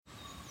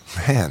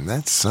Man,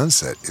 that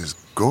sunset is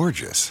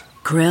gorgeous.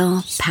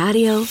 Grill,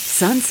 patio,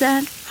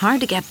 sunset.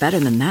 Hard to get better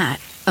than that.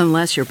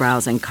 Unless you're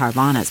browsing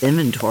Carvana's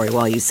inventory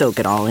while you soak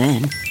it all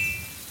in.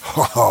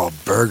 Oh,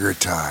 burger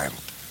time.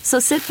 So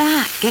sit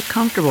back, get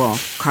comfortable.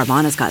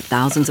 Carvana's got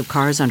thousands of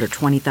cars under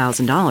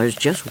 $20,000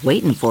 just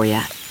waiting for you.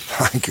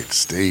 I could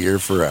stay here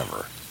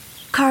forever.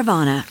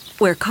 Carvana,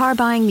 where car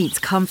buying meets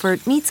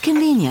comfort meets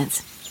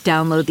convenience.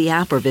 Download the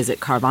app or visit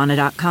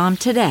Carvana.com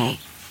today.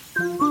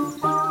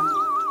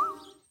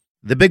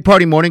 The Big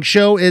Party Morning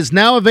Show is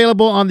now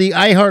available on the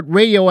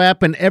iHeartRadio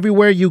app and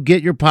everywhere you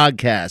get your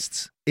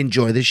podcasts.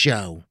 Enjoy the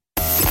show.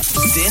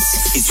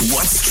 This is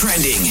what's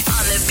trending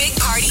on the Big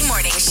Party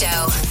Morning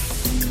Show.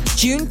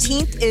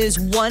 Juneteenth is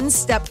one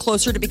step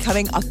closer to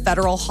becoming a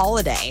federal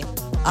holiday.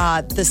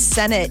 The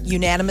Senate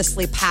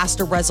unanimously passed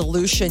a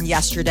resolution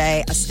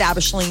yesterday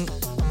establishing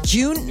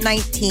June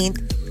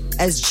 19th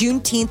as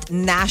Juneteenth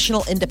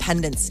National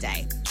Independence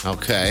Day.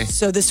 Okay.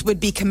 So this would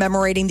be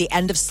commemorating the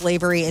end of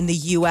slavery in the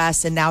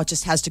U.S., and now it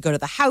just has to go to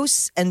the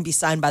House and be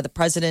signed by the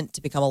president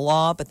to become a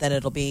law, but then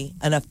it'll be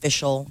an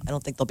official. I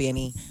don't think there'll be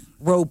any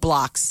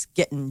roadblocks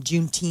getting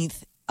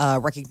Juneteenth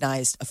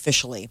recognized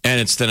officially. And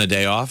it's then a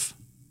day off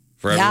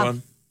for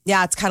everyone?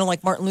 Yeah, it's kind of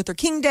like Martin Luther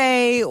King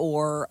Day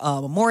or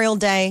Memorial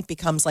Day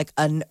becomes like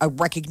a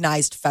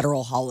recognized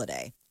federal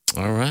holiday.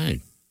 All right.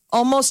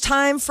 Almost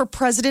time for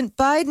President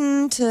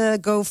Biden to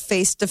go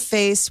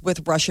face-to-face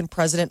with Russian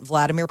President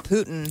Vladimir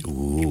Putin.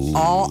 Ooh.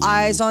 All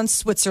eyes on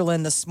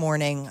Switzerland this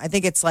morning. I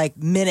think it's like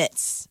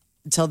minutes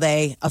until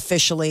they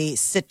officially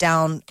sit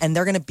down, and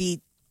they're going to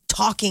be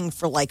talking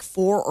for like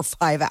 4 or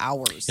 5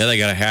 hours. Yeah, they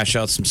got to hash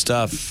out some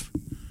stuff.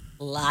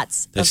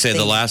 Lots They of say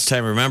things. the last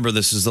time, remember,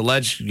 this is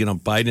alleged,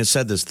 Biden has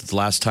said this, that the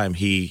last time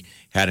he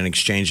had an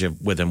exchange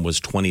with him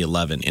was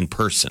 2011 in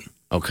person.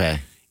 Okay.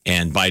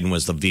 And Biden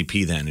was the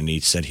VP then, and he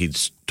said he'd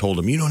told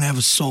him, "You don't have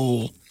a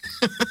soul,"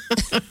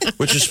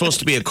 which is supposed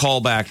to be a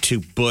callback to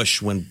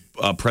Bush when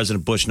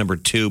President Bush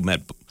 #2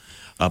 met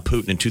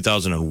Putin in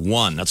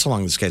 2001. That's how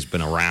long this guy's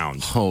been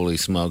around. Holy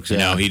smokes! Yeah.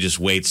 You know, he just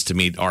waits to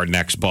meet our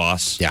next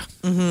boss. Yeah.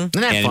 Mm-hmm. Isn't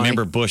that And funny?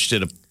 remember, Bush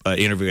did an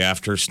interview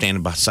after,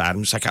 standing beside him.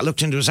 He's like, I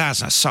looked into his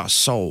eyes and I saw a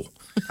soul.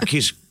 Like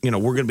he's, we're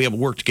going to be able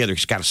to work together.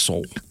 He's got a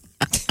soul.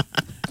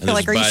 And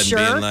Like, are you Biden sure?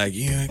 being like,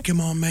 yeah, come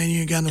on, man,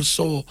 you ain't got no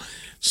soul.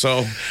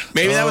 So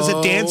maybe that was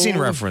a dancing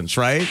reference,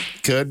 right?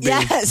 Could be.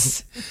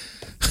 Yes.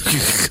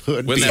 Could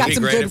Wouldn't He's that got be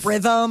some great good if-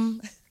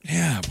 rhythm.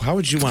 Yeah. How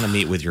would you want to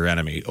meet with your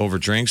enemy? Over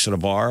drinks at a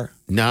bar?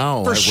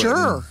 No. For I sure.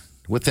 wouldn't.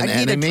 With an I'd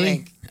need a enemy?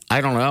 drink.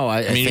 I don't know. I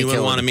I mean, think you would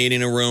it want to meet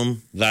in a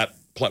room.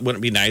 Wouldn't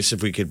it be nice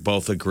if we could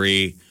both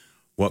agree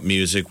what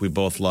music we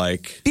both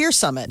like? Beer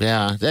Summit.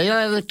 Yeah.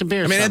 I like the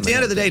beer. I mean, at the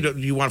end of the day, do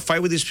you want to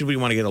fight with these people? You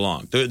want to get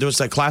along? There was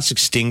that classic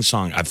Sting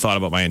song I've thought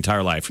about my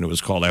entire life, and it was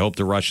called "I Hope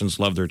the Russians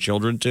Love Their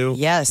Children Too."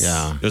 Yes.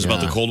 Yeah. It was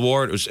about the Cold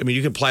War. It was. I mean,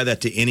 you could apply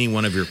that to any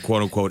one of your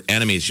quote unquote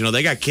enemies.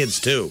 They got kids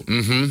too.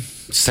 Mm-hmm.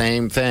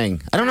 Same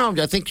thing. I don't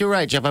know. I think you're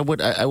right, Jeff. I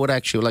would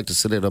actually like to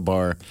sit at a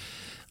bar.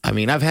 I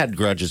mean, I've had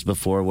grudges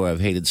before where I've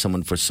hated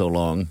someone for so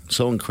long,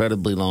 so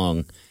incredibly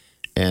long,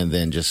 and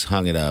then just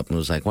hung it up and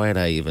was like, why did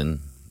I even...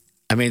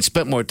 I mean,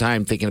 spent more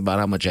time thinking about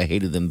how much I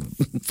hated them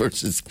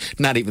versus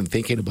not even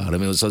thinking about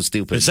them. It was so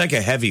stupid. It's like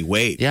a heavy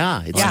weight.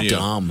 Yeah, it's on you.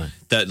 dumb.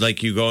 That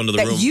like you go into the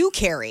That room. you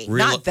carry,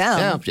 not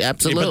them. Yeah,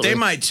 absolutely. But they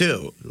might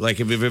too. Like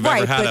if you've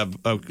Right, ever had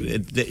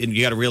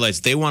you got to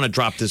realize they want to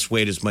drop this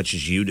weight as much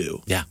as you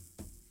do. Yeah.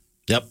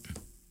 Yep.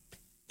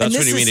 That's And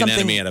when you this meet is an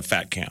enemy something- at a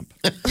fat camp.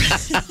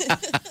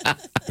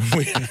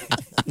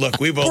 Look,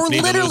 we both We're need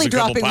to literally lose a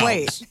couple dropping pounds.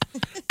 weight.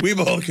 We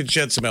both can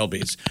shed some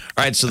lbs.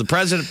 All right, so the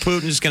president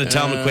Putin is going to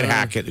tell him to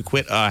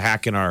quit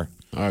hacking our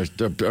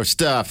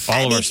stuff.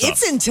 all of our It's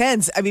stuff.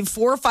 intense. I mean,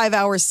 4 or 5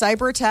 hours,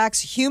 cyber attacks,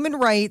 human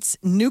rights,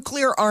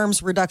 nuclear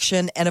arms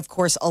reduction, and of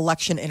course,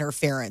 election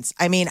interference.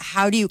 I mean,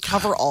 how do you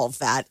cover all of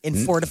that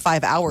in 4 to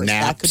 5 hours?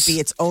 That Naps. could be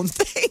its own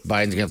thing.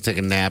 Biden's going to take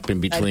a nap in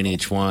between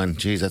each one.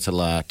 Jeez, that's a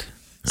lot.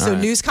 So,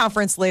 news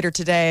conference later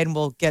today, and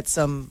we'll get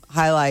some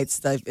highlights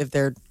that if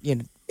there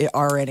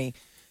are any.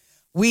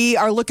 We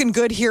are looking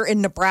good here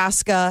in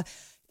Nebraska.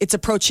 It's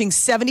approaching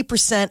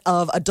 70%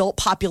 of adult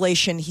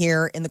population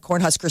here in the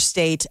Cornhusker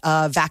State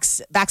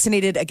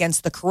vaccinated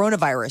against the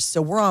coronavirus.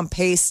 So we're on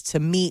pace to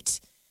meet,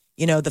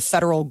 the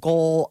federal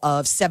goal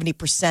of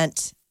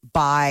 70%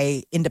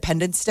 by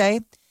Independence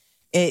Day.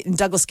 In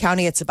Douglas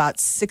County, it's about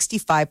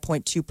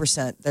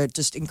 65.2%. They're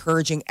just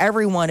encouraging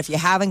everyone, if you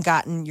haven't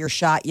gotten your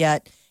shot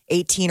yet,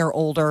 18 or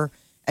older.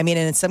 I mean,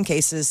 and in some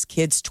cases,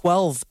 kids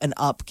 12 and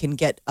up can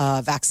get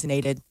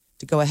vaccinated.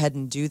 To go ahead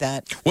and do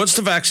that. What's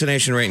the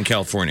vaccination rate in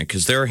California?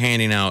 Because their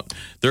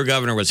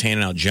governor was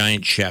handing out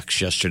giant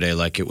checks yesterday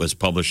like it was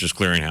Publishers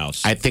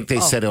Clearinghouse. I think they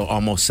said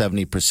almost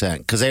 70%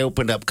 because they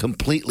opened up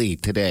completely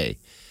today.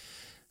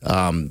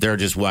 They're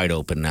just wide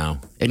open now.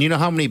 And you know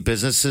how many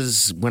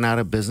businesses went out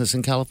of business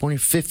in California?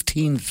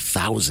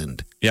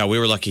 15,000. Yeah, we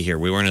were lucky here.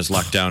 We weren't as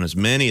locked down as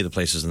many of the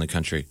places in the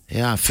country.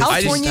 Yeah,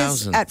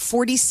 California's 15,000. at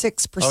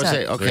 46%. Oh, is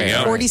it? Okay. There you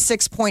go.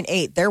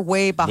 46.8. They're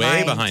way behind.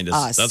 Way behind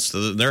us.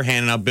 They're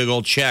handing out big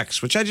old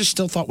checks, which I just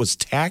still thought was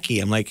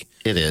tacky. I'm like,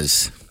 It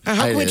is.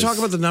 How can we It talk is.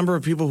 about the number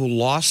of people who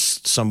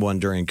lost someone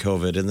during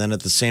COVID and then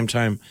at the same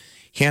time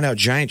hand out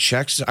giant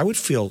checks? I would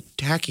feel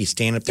tacky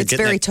standing up there. It's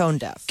very tone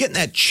deaf. Getting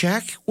that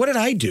check? What did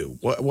I do?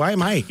 Why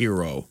am I a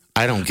hero?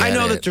 I don't get I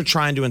know it. that they're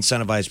trying to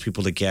incentivize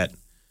people to get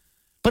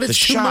But the it's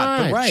too shot.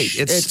 much. But right.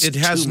 It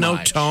has too no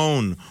much.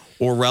 tone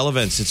or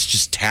relevance. It's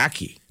just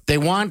tacky. They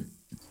want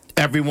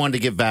everyone to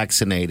get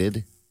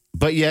vaccinated,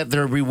 but yet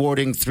they're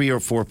rewarding 3 or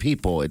 4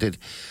 people.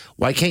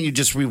 Why can't you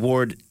just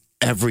reward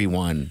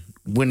everyone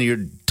when you're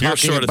talking You're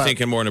sort of about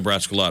thinking more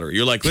Nebraska lottery.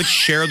 You're like, let's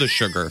share the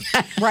sugar.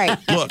 Right.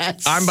 Look,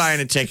 I'm buying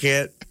a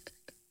ticket.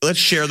 Let's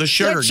share the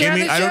sugar. Let's share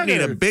the I don't need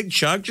a sugar. big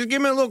chunk. Just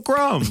give me a little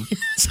crumb.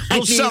 I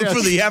Little need something a-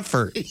 for the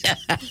effort.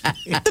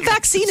 The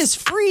vaccine is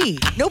free.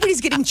 Nobody's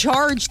getting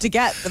charged to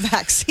get the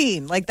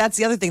vaccine. Like, that's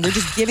the other thing. They're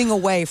just giving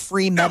away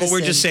free No, medicine.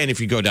 but we're just saying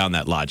if you go down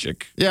that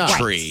logic Yeah.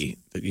 tree,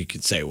 that you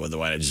could say, well,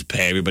 why not just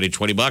pay everybody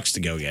 $20 to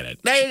go get it?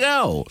 There you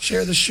go.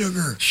 Share the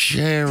sugar.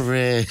 Share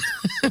it.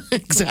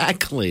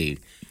 Exactly.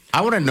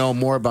 I want to know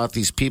more about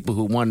these people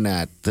who won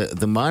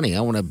the money.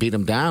 I want to beat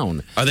them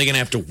down. Are they going to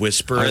have to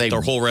whisper Are it they-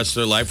 their whole rest of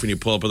their life when you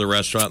pull up at the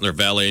restaurant and they're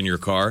valeting your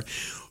car?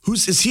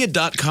 Is he a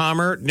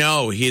 .comer?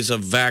 No, he's a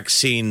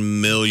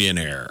vaccine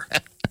millionaire.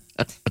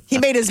 He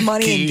made his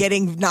money in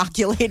getting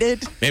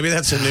inoculated. Maybe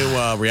that's a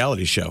new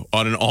reality show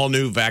on an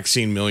all-new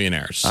vaccine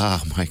millionaires.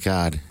 Oh my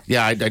God!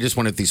 Yeah, I just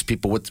wondered if these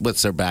people.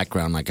 What's their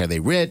background? Like, are they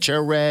rich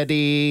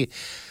already?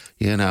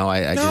 You know,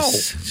 I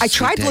just. I it's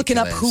tried looking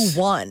up who ridiculous.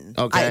 won.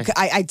 Okay.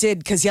 I did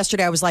because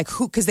yesterday I was like,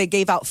 who? Because they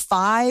gave out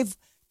 5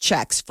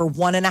 checks for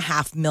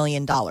 $1.5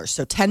 million.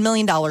 So $10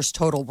 million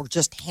total were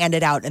just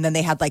handed out. And then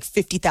they had like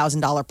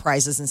 $50,000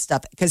 prizes and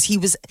stuff. Because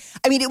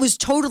it was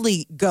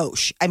totally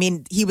gauche. I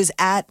mean, he was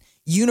at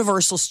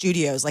Universal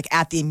Studios, like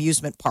at the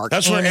amusement park.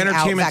 That's where handing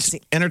out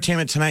vaccine.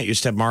 Entertainment Tonight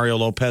used to have Mario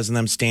Lopez and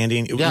them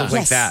standing. It Yeah. looked like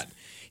Yes. that.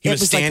 He It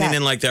was was like standing that.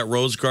 in like that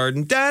rose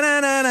garden,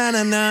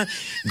 da-da-da-da-da-da,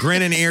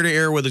 grinning ear to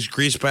ear with his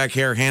greased back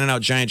hair, handing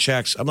out giant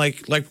checks. I'm like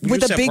you With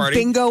used a to big party.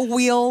 bingo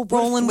wheel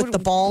rolling with the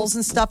balls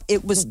and stuff.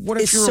 It was What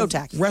if it's you're so a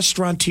tacky.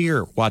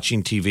 restaurateur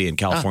watching TV in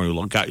California?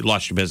 You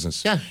lost your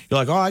business. Yeah.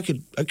 You're like, I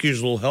could use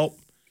a little help.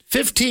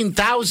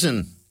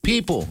 15,000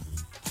 people,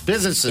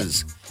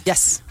 businesses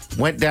Yes.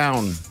 went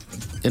down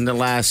in the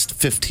last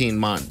 15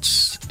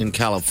 months in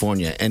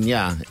California, and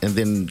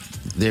then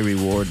they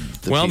reward.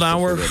 The Well, people now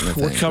for we're getting the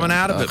thing. coming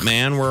out of Ugh. it,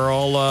 man. We're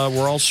all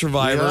We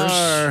survivors.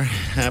 are.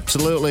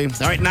 Absolutely.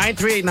 All right,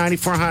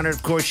 938-9400.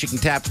 Of course, you can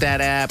tap that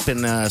app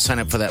and sign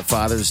up for that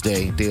Father's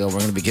Day deal. We're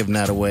going to be giving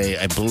that away,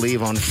 I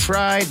believe, on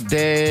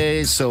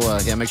Friday. So,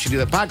 make sure you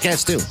do that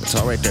podcast, too. It's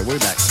all right there. We'll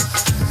be back.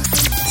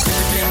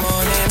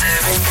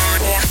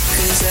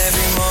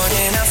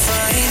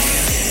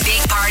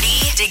 Big Party,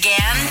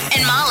 DeGan,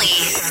 and Molly.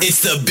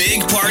 It's the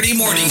Big Party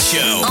Morning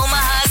Show.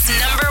 Omaha's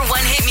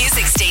 #1 hit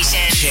music station.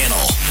 Channel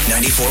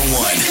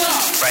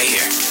 94.1. Right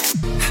here.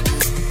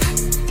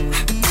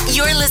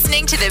 You're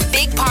listening to the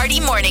Big Party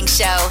Morning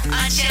Show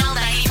on Channel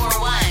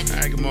 94.1. All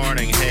right, good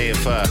morning. Hey,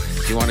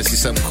 if you want to see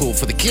something cool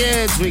for the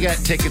kids, we got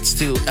tickets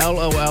to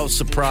LOL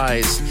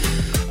Surprise.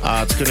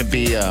 It's going to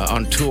be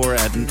on tour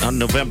on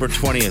November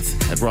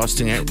 20th at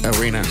Rosting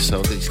Arena.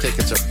 So these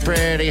tickets are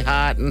pretty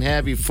hot and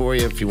heavy for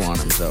you if you want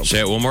them. So Say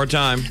it one more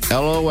time.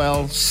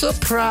 LOL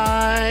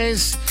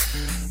Surprise.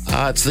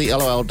 It's the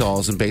LOL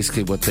dolls, and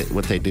basically what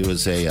they do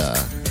is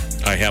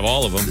I have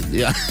all of them.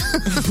 yeah.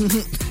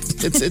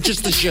 It's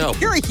just a show.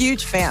 You're a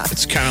huge fan.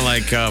 It's kind of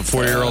like a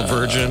 4-year-old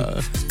virgin,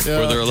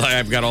 where they're like,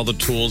 I've got all the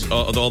tools,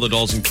 all the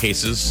dolls in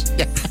cases.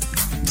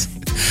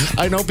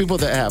 I know people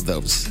that have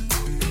those.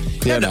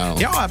 You know.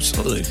 Yeah,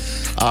 absolutely.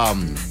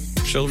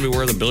 She'll be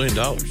worth $1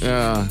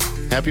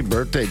 billion. Happy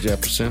birthday,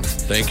 Jefferson.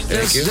 Thank you.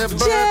 It's your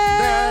birthday.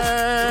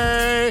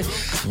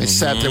 I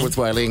sat there with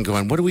Wileen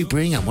going, what do we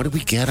bring him? What do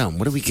we get him?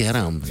 What do we get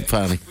him? And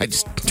finally, I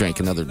just drank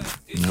another don't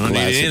need glass of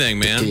anything,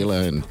 man.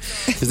 tequila. And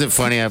isn't it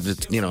funny?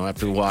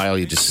 After a while,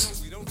 you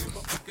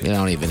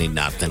don't even need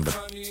nothing but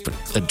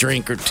a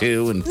drink or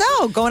two. And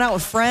No, going out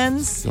with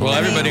friends. Well,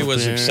 everybody Out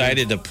was there.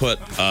 excited to put,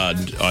 on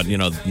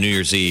New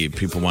Year's Eve,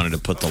 people wanted to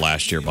put the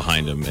last year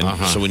behind them.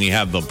 And so when you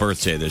have the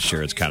birthday this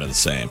year, it's kind of the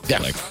same. Yeah.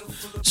 Like,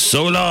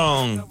 so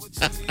long.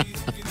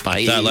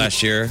 bye. That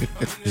last year?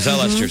 Because that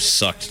last year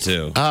sucked,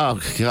 too. Oh,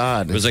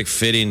 God. It was like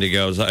fitting to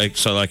go. I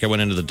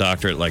went into the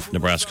doctor at like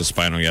Nebraska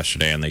Spinal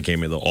yesterday, and they gave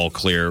me the all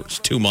clear. It was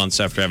 2 months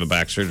after having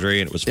back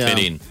surgery, and it was Yeah.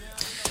 fitting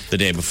the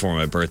day before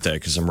my birthday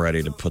because I'm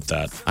ready to put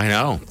that I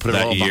know. Put it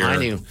that all year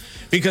behind you.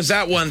 because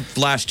that one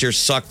last year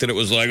sucked. And it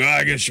was like, oh,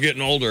 I guess you're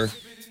getting older.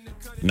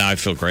 Now I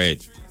feel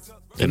great.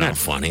 Isn't that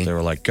funny? They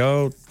were like,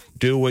 go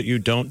do what you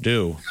don't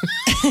do.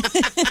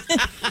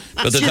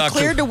 But You're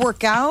cleared to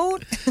work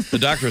out. the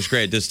doctor was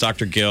great. This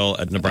Dr. Gill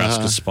at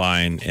Nebraska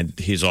Spine, and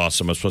he's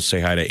awesome. I was supposed to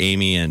say hi to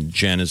Amy, and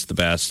Jen is the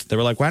best. They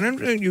were like, why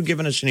aren't you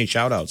giving us any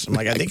shout outs? I'm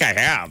like, I think I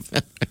have.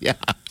 Yeah.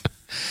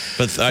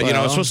 But, I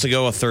was supposed to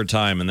go a third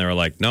time, and they were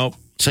like, nope.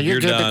 So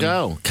you're good done. to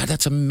go. God,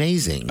 that's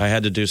amazing. I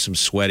had to do some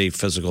sweaty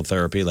physical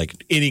therapy,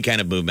 like any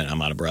kind of movement.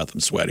 I'm out of breath. I'm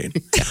sweating.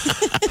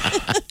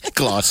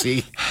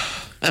 Glossy.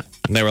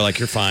 And they were like,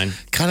 you're fine.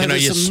 God,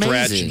 that you is stretch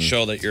amazing. and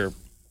show that you're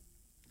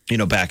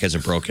back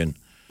isn't broken.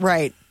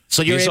 Right.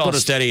 So you're He's able all to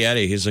steady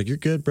Eddie. He's like, you're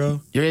good, bro.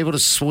 You're able to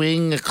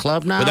swing a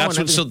club now. But that's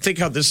and what. So everything?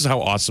 think this is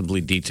how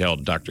awesomely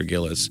detailed Dr.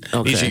 Gill is.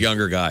 Okay. He's a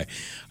younger guy.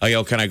 I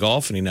go, can I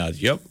golf? And he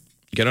nods. Yep.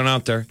 Get on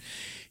out there.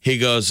 He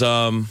goes,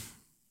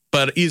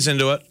 but ease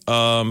into it.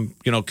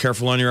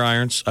 Careful on your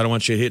irons. I don't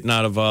want you hitting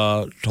out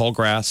of tall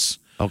grass.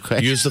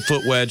 Okay. Use the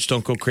foot wedge.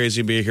 Don't go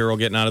crazy. Be a hero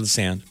getting out of the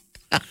sand.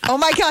 Oh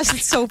my gosh,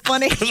 it's so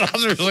funny. I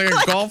was like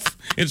a golf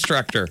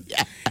instructor.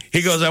 Yeah.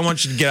 He goes, I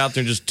want you to get out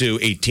there and just do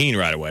 18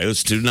 right away.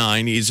 Let's do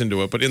 9. Ease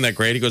into it. But isn't that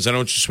great? He goes, I don't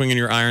want you swinging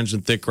your irons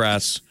in thick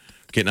grass,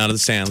 getting out of the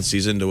sand. Let's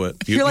ease into it.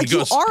 You're like,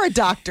 you are a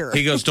doctor.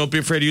 He goes, don't be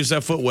afraid to use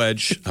that foot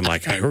wedge. I'm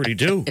like, I already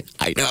do.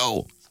 I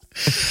know.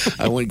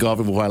 I went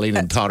golfing with Wileen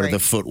and taught her the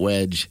foot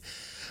wedge.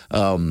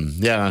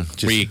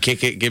 Just, where you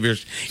kick it,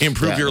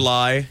 improve your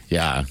lie.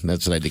 Yeah,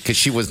 that's what I did. Because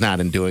she was not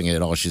doing it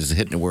at all. She's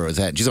hitting it where it was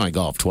at. She's only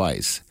golfed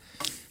twice.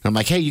 I'm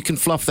like, hey, you can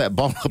fluff that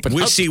ball up and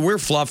we're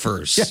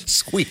fluffers.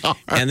 Yes, we are.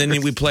 And then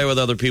we play with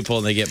other people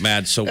and they get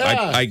mad. So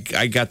I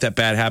got that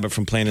bad habit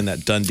from playing in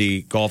that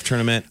Dundee golf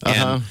tournament.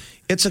 And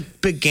it's a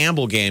big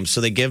gamble game. So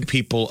they give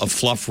people a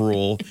fluff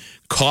rule,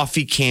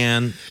 coffee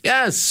can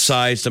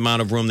sized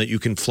amount of room that you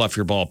can fluff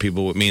your ball.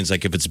 People, it means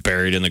like if it's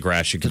buried in the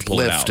grass, you can pull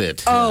Lift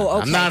it out. Oh,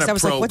 okay. I'm not So I a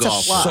was like, pro what's a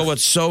golfer. fluff? So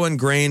it's so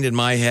ingrained in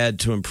my head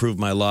to improve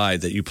my lie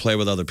that you play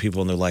with other people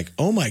and they're like,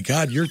 oh my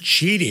God, you're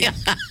cheating.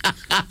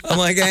 I'm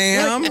like, I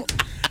am?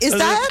 Is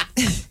that?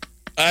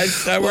 I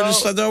thought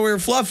we were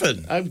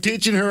fluffing. I'm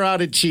teaching her how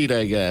to cheat,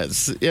 I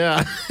guess.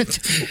 Yeah.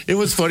 It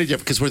was funny, Jeff,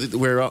 because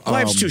we're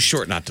Life's too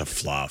short not to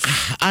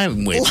fluff.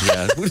 I'm with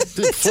you. It's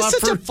just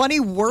such a funny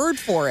word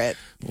for it.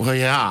 Well,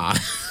 yeah.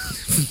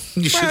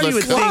 You should Well, you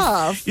would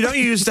fluff. think. You don't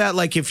use that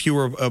like if you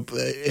were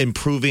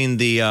improving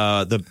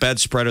the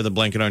bedspread or the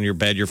blanket on your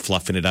bed, you're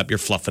fluffing it up. You're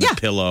fluffing a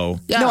pillow.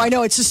 No, I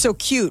know. It's just so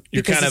cute.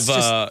 You're because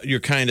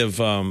kind of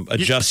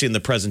adjusting the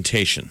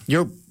presentation.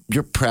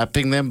 You're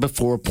prepping them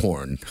before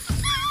porn.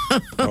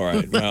 All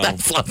right. Well, That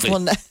fluffy. Well,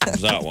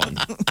 there's that one.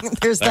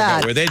 there's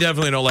that. They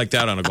definitely don't like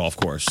that on a golf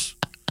course.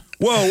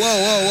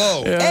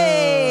 Whoa.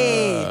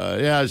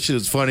 Hey. Yeah, she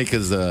was funny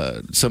because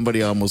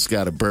somebody almost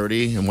got a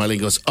birdie, and Wileen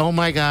goes, "Oh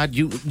my God,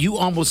 you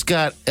almost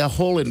got a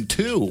hole in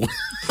 2."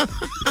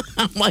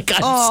 I'm like,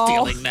 I'm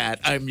stealing that.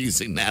 I'm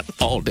using that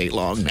all day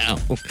long now.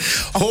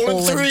 Hole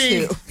in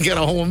 3. Got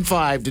a hole in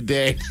 5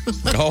 today.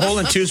 A hole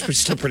in 2 is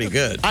still pretty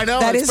good. I know.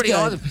 That it's is pretty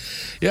good. awesome.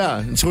 Yeah,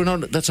 and so we're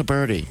not. That's a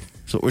birdie.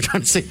 So we're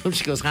trying to say.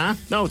 She goes, huh?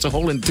 No, it's a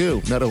hole in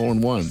 2, not a hole in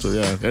 1. So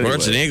yeah. Anyway. Or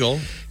it's an eagle.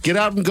 Get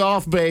out and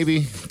golf,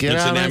 baby. Get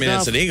out.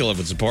 It's an eagle if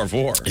it's a par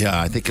 4. Yeah,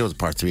 I think it was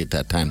par 3 at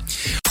that time.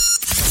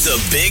 The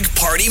Big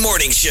Party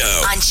Morning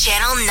Show. On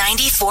Channel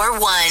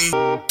 94.1.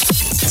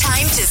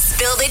 Time to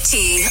spill the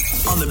tea.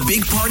 On the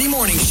Big Party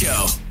Morning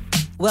Show.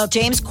 Well,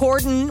 James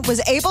Corden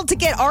was able to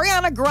get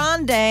Ariana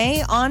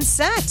Grande on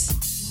set.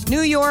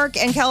 New York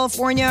and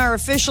California are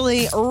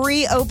officially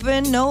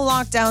reopened, no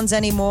lockdowns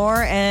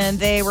anymore, and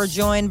they were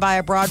joined by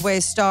a Broadway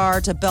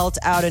star to belt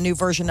out a new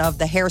version of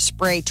the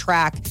Hairspray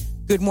track,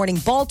 Good Morning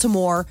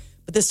Baltimore,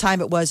 but this time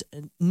it was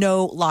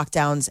no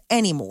lockdowns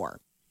anymore.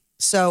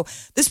 So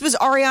this was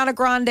Ariana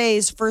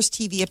Grande's first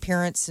TV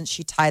appearance since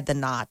she tied the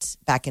knot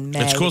back in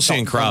May. It's cool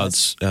seeing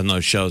crowds on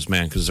those shows,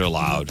 man, because they're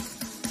loud.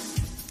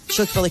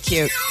 She looked really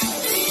cute.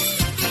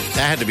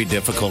 That had to be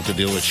difficult to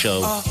do a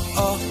show.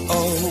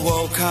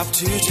 Woke up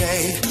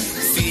today,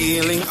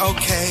 feeling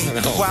okay.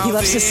 He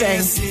loves to sing.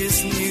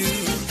 Is new.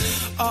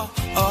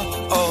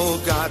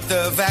 Got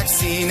the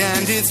vaccine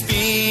and it's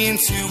been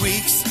 2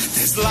 weeks.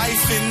 There's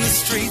life in the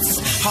streets,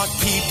 hot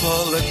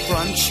people at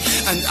brunch,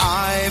 and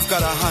I've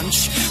got a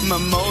hunch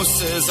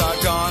mimosas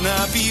are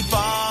gonna be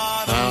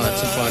bottomless. Wow,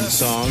 that's a fun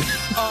song.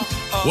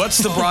 What's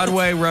the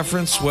Broadway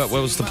reference? What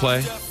was the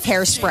play?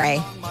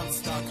 Hairspray.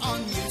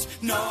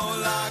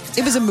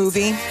 It was a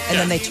movie, and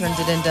then they turned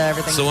it into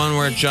everything. It's the one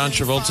where John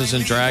Travolta's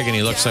in drag and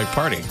he looks like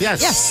Party.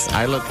 Yes.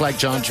 I look like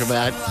John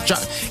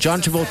Travolta.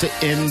 John Travolta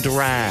in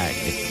drag.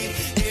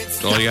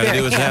 All you got to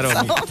do is he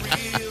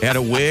had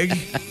a wig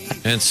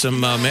and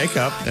some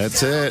makeup.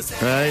 That's it,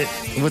 right?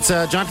 What's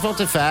John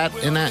Travolta fat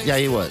in that? Yeah,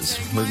 he was.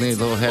 With me, a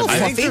little heavy. I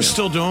think they're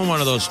still doing one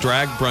of those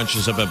drag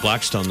brunches up at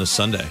Blackstone this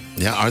Sunday.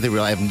 Yeah, are they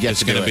really? I haven't yet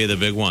It's to going do to be it. the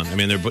big one. I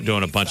mean, they're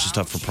doing a bunch of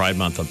stuff for Pride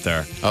Month up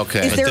there.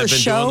 Okay. Is there They've a been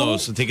show? doing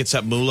those. I think it's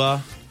at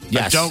Moolah.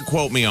 Yes. Don't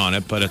quote me on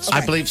it, but it's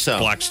I believe so.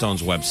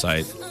 Blackstone's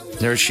website.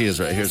 There she is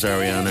right. Here's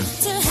Ariana.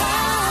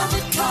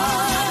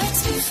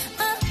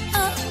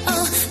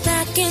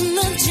 Back in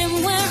the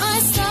gym where I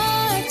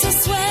start to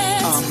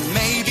sweat.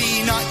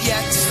 Maybe not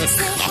yet.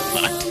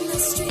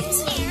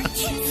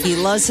 He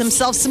loves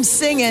himself some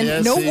singing.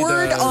 Yes, no he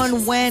word does.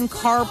 on when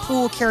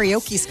Carpool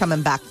Karaoke's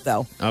coming back,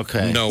 though.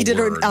 Okay. No He did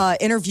word. an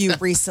interview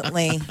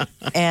recently,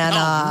 and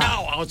No,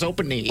 I was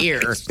hoping to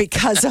hear.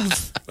 because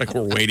of Like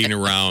we're waiting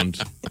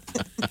around.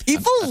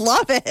 people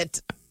love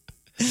it.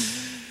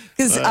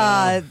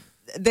 Because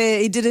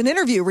they did an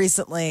interview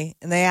recently,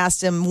 and they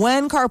asked him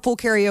when Carpool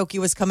Karaoke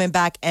was coming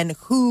back and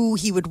who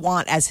he would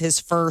want as his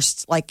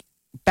first, like,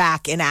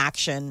 back in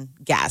action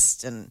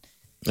guest. And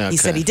He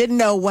said he didn't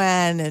know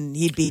when, and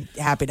he'd be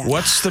happy to.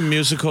 What's the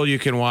musical you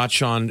can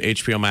watch on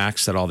HBO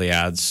Max that all the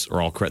ads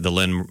are all the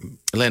Lynn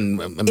In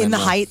the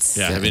Heights?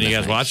 Yeah, have any of you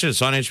guys watched it?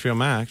 It's on HBO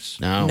Max.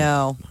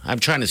 No. I'm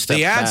trying to step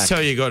The ads back.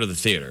 tell you to go to the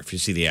theater if you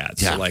see the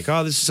ads. Yeah. They're like,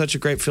 oh, this is such a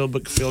great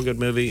feel-good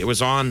movie. It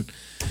was on,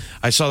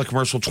 I saw the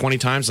commercial 20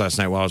 times last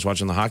night while I was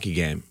watching the hockey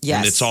game. Yes.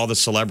 And it's all the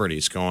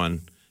celebrities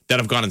that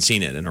have gone and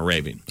seen it and are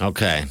raving.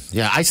 Okay.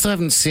 Yeah, I still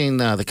haven't seen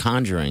The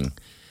Conjuring.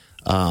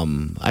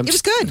 It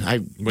was good.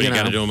 You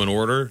got to do them in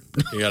order?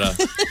 You got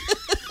to...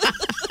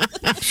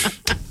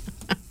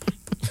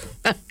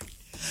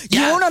 You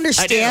won't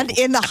understand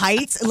In the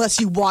Heights unless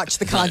you watch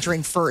The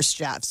Conjuring first,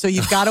 Jeff. So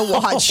you've got to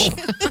watch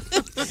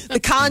The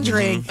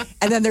Conjuring,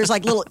 and then there's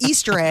like little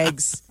Easter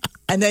eggs,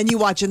 and then you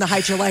watch In the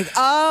Heights. You're like,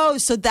 oh,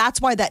 so that's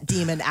why that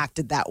demon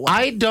acted that way.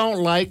 I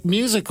don't like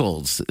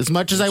musicals as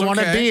much as I want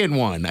to okay. be in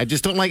one. I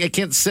just don't like. I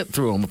can't sit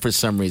through them for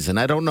some reason.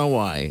 I don't know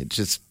why. It's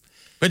just.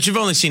 But you've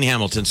only seen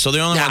Hamilton. So the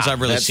only ones I've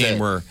really that's seen it.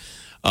 were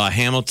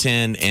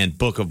Hamilton and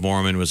Book of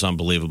Mormon was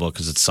unbelievable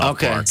because it's South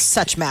Park.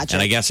 Such magic.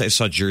 And I guess I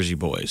saw Jersey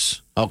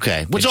Boys.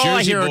 Okay. Which And all I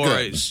Jersey hear are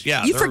good. Boys,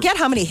 yeah. You they're- forget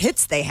how many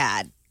hits they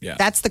had. Yeah.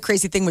 That's the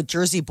crazy thing with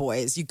Jersey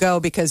Boys. You go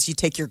because you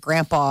take your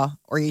grandpa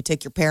or you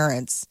take your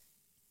parents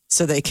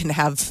so they can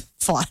have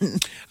fun.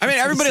 I mean,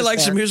 everybody Sit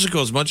likes there. the musical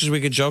as much as we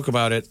could joke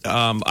about it.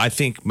 I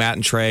think Matt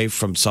and Trey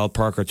from South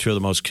Park are two of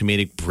the most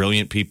comedic,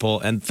 brilliant people,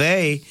 and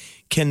they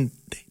can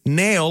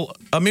nail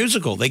a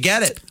musical. They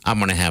get it. I'm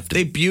gonna have to.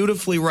 They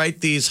beautifully write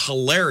these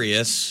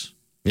hilarious.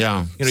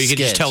 Yeah. You can just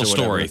skits tell a or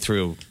story whatever.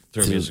 through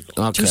a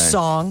musical. Okay. Two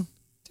song.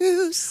 We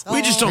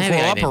just don't Maybe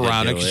grow I up need to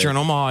around it do because it. you're in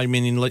Omaha. I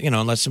mean,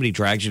 unless somebody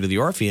drags you to the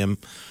Orpheum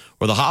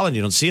or the Holland,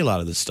 you don't see a lot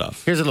of this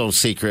stuff. Here's a little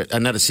secret.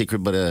 Not a secret,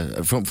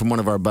 but from one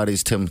of our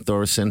buddies, Tim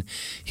Thorson.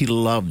 He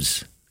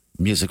loves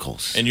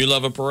musicals. And you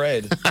love a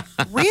parade.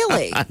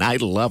 Really? And I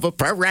love a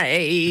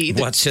parade.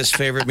 What's his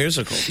favorite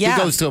musical? Yeah.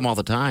 He goes to them all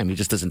the time. He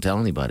just doesn't tell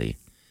anybody.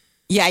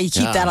 Yeah, you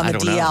keep Yeah, that on I the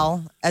don't know.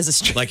 DL as a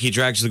string. Like he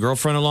drags the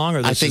girlfriend along,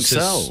 or this I think is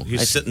his- so.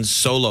 He's sitting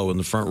solo in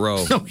the front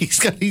row. No, he's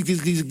got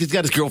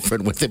his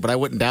girlfriend with it, but I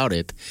wouldn't doubt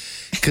it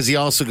because he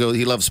also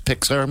he loves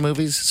Pixar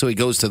movies, so he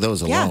goes to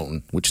those Yeah.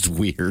 alone, which is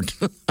weird.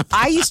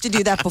 I used to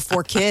do that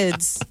before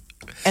kids,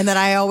 and then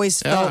I always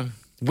felt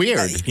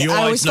Weird. You I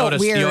always always felt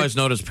notice. You weird. always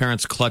notice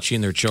parents clutching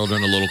their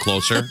children a little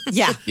closer.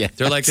 yeah. Yeah.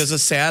 They're like, "There's a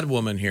sad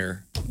woman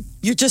here."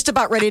 You're just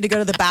about ready to go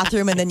to the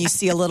bathroom, and then you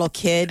see a little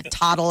kid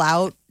toddle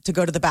out to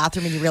go to the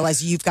bathroom, and you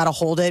realize you've got to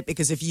hold it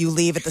because if you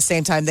leave at the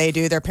same time they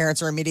do, their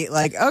parents are immediately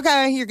like,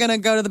 "Okay, you're gonna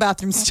go to the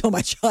bathroom, still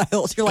my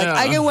child." You're like, Yeah.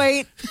 "I can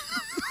wait."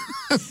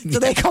 So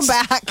they come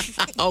back.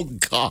 Oh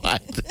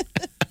God.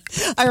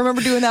 I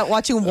remember doing that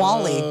watching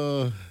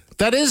Wall-E.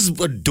 That is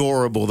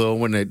adorable, though.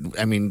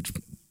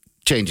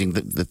 Changing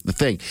the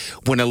thing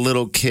when a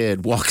little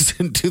kid walks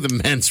into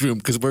the men's room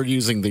because we're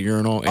using the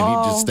urinal and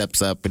he just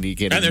steps up and he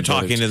can't. And they're even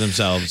talking to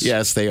themselves.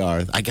 Yes, they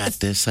are. I got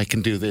this. I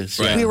can do this.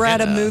 Right. Yeah. We were at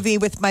a movie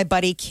with my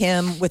buddy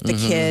Kim with the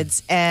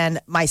kids, and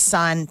my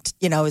son,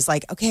 is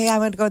like, "Okay, I'm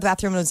going to go to the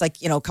bathroom." And it was like,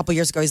 a couple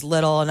years ago, he's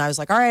little, and I was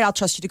like, "All right, I'll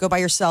trust you to go by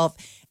yourself."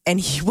 And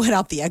he went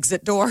out the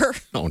exit door.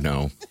 Oh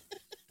no.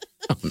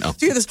 Oh no. So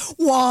you hear this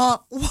wah,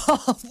 wah,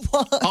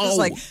 wah. It's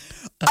like,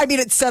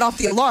 it set off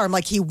the alarm.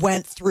 Like he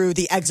went through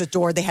the exit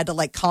door. They had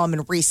to come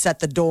and reset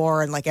the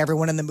door. And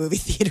everyone in the movie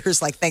theater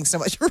is like, "Thanks so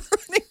much for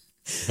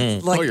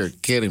running." Oh, you're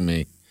kidding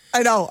me.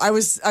 I know. I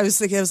was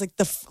thinking, I was like,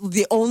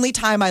 the only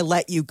time I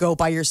let you go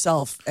by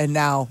yourself. And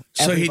now.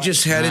 So he everybody-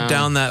 just headed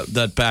down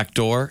that back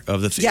door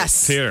of the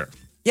Yes. theater.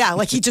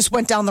 Yeah, he just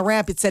went down the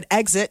ramp. It said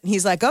exit. And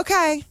he's like,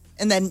 "Okay."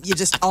 And then you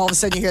just all of a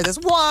sudden you hear this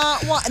wah,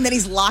 wah. And then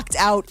he's locked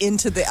out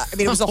into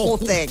it was a whole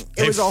thing. It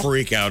They was a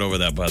freak out over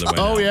that, by the way.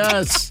 Oh now.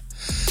 yes.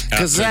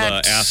 After the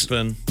that's-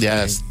 Aspen.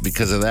 Yes,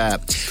 because of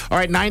that. All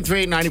right,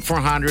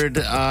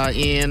 938-9400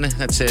 in.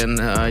 That's in.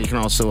 You can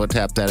also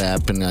tap that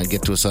app and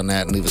get to us on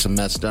that and leave us a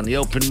message on the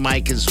open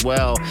mic as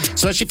well.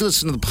 Especially if you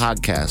listen to the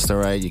podcast, all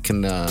right? You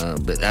can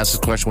ask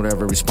a question,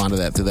 whatever, respond to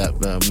that through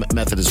that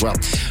method as well.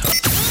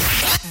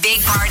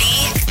 Big Party,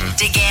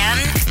 DeGan,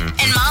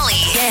 and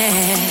Molly.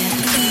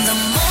 In the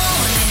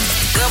morning.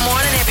 Good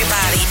morning,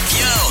 everybody.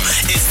 Yo,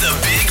 it's the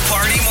Big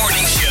Party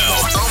Morning Show.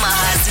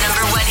 Omaha's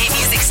 #1 hit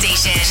music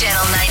station,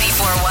 Channel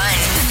 94.1.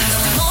 In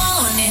the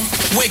morning.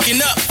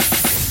 Waking up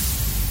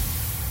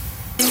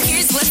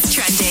Here's what's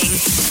trending.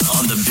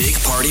 on the Big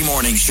Party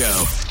Morning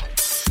Show.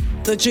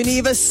 The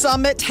Geneva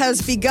summit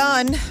has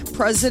begun.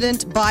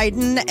 President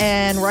Biden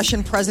and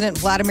Russian President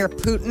Vladimir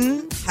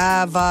Putin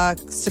have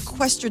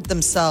sequestered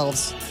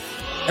themselves.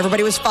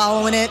 Everybody was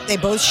following it. They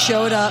both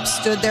showed up,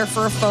 stood there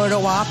for a photo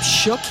op,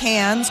 shook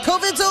hands.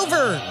 COVID's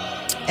over.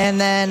 And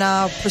then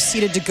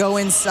proceeded to go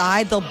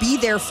inside. They'll be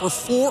there for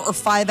 4 or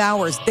 5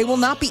 hours. They will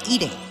not be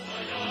eating.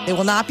 They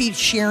will not be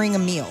sharing a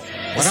meal.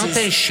 Why don't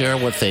they share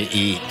what they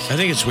eat? I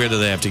think it's weird that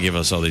they have to give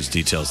us all these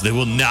details. They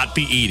will not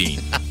be eating.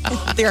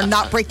 They are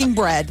not breaking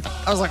bread.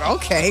 I was like,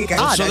 okay,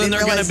 God. So I then didn't they're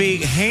going to realize- be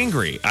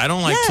hangry. I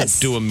don't like Yes. to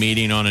do a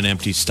meeting on an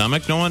empty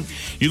stomach.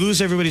 You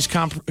lose everybody's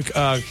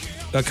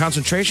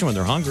concentration when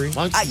they're hungry.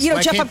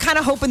 Jeff, I'm kind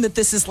of hoping that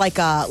this is like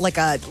a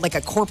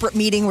corporate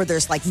meeting where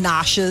there's like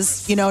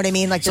noshes. You know what I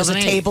mean? Like there's a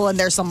table and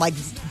there's some like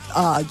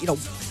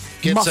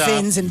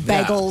muffins and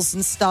bagels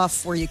and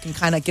stuff where you can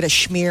kind of get a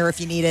schmear if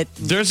you need it.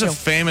 There's a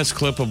famous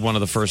clip of one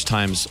of the first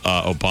times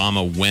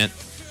Obama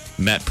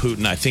met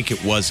Putin. I think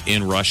it was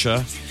in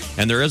Russia.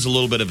 And there is a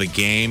little bit of a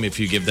game if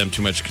you give them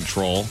too much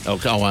control.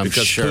 Oh, I'm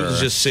because sure. Putin's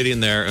just sitting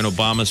there and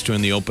Obama's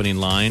doing the opening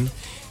line.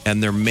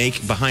 And they're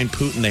behind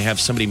Putin, they have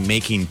somebody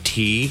making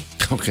tea.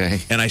 Okay.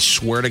 And I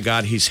swear to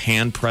God, he's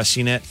hand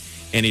pressing it.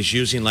 And he's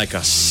using like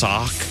a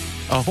sock.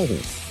 Oh.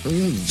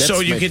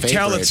 So you can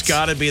tell it's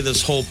got to be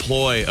this whole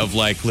ploy of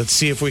like, let's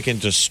see if we can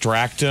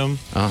distract him.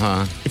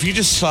 If you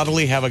just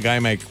subtly have a guy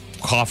make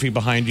coffee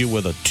behind you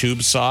with a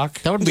tube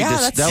sock, that would be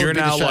you're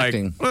now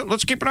distracting. Like,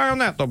 let's keep an eye on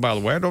that though, by the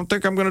way. I don't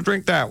think I'm going to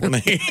drink that one.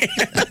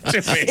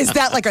 Is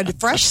that like a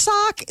fresh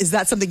sock? Is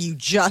that something you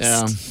just...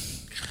 Yeah.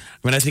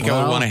 I mean, I think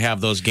I would want to have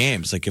those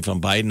games. Like if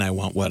I'm Biden, I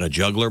want, a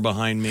juggler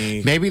behind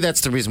me? Maybe that's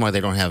the reason why they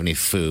don't have any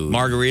food.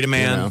 Margarita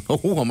Man. You know?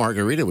 Oh, a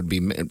margarita would be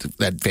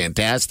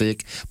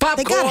fantastic.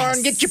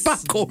 Popcorn, get your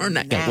popcorn.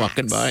 That guy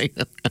walking by.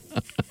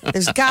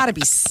 There's got to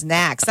be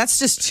snacks. That's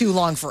just too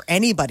long for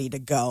anybody to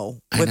go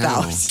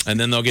without. And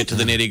then they'll get to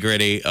the nitty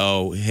gritty.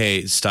 Oh,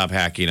 hey, stop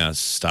hacking us.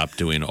 Stop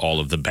doing all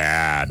of the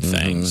bad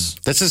things.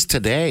 This is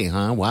today,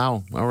 huh?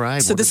 Wow. All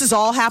right. So this is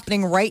all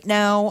happening right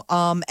now.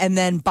 And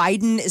then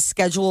Biden is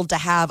scheduled to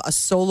have a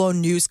solo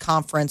news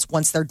conference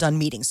once they're done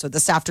meeting. So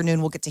this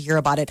afternoon, we'll get to hear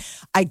about it.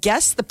 I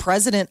guess the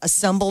president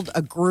assembled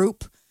a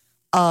group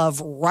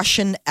of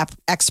Russian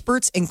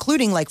experts,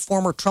 including like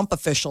former Trump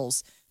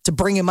officials, to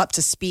bring him up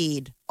to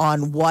speed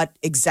on what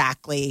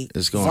exactly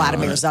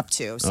Vladimir's up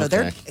to. So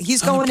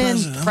he's going in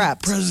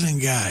prepped.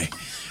 President guy.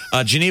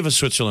 Geneva,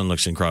 Switzerland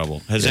looks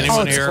incredible. Has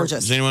anyone here?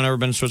 Gorgeous. Has anyone ever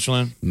been to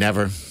Switzerland?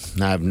 Never.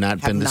 No, I've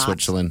not been to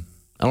Switzerland.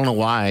 I don't know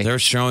why. They're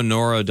showing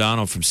Nora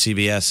O'Donnell from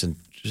CBS and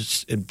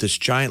just this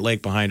giant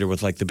lake behind her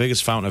with like the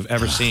biggest fountain I've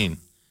ever seen.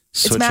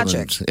 It's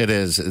magic. It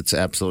is. It's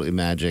absolutely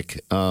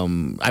magic.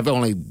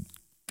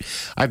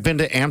 I've been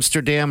to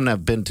Amsterdam and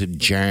I've been to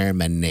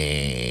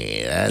Germany.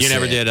 You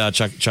never did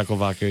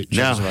Czechoslovakia?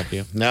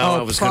 No,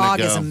 I was going to go. Prague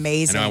is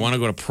amazing. I want to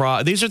go to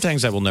Prague. These are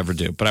things I will never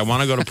do, but I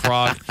want to go to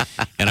Prague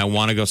and I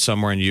want to go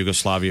somewhere in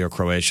Yugoslavia or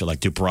Croatia, like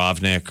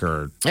Dubrovnik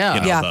or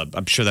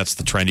I'm sure that's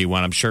the trendy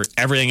one. I'm sure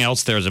everything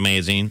else there is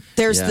amazing.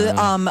 There's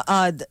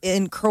the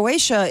in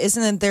Croatia,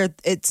 isn't it there?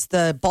 It's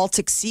the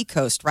Baltic Sea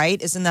coast,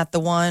 right? Isn't that the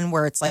one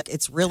where it's like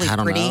it's really I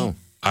don't pretty? know.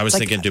 I was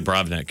thinking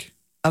Dubrovnik.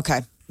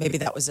 Okay, maybe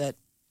that was it.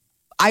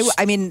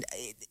 I mean,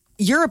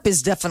 Europe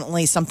is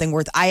definitely something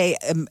worth. I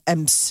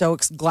am so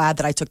glad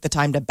that I took the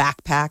time to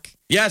backpack.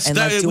 Yes, and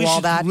do all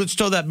that. Let's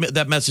throw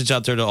that message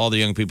out there to all the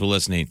young people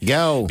listening.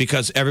 Go.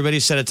 Because everybody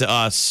said it to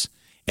us,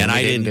 and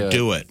I didn't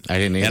do it. I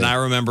didn't either. And I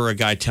remember a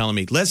guy telling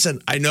me,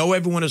 listen, I know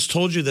everyone has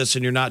told you this,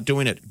 and you're not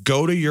doing it.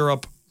 Go to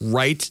Europe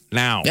right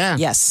now. Yeah.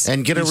 Yes.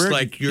 And get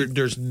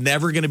there's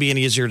never going to be an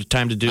easier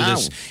time to do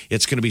this.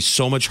 It's going to be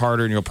so much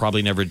harder, and you'll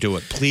probably never do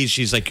it. Please,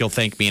 she's like, you'll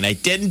thank me. And I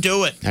didn't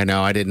do it. I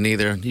know, I didn't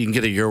either. You can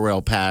get a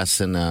Eurail pass,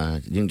 and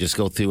you can just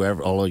go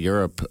through all of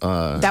Europe.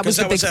 That was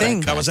the big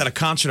thing. I was at a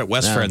concert at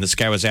West Fair, and this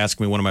guy was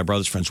asking me, one of my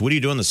brother's friends, what are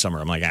you doing this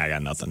summer? I'm like, I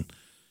got nothing.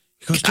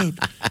 He goes, dude,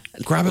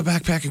 grab a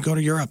backpack and go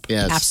to Europe.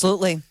 Yes.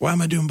 Absolutely. Why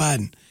am I doing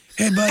Biden?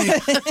 Hey, buddy.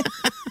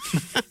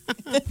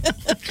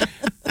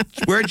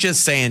 We're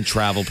just saying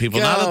travel, people.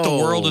 Now that the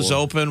world is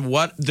open,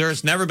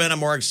 there's never been a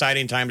more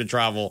exciting time to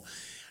travel,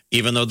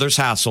 even though there's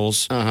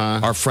hassles.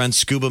 Our friend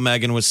Scuba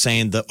Megan was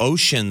saying the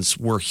oceans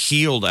were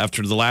healed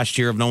after the last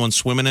year of no one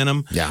swimming in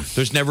them. Yeah.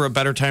 There's never a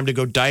better time to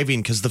go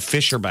diving because the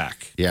fish are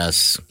back.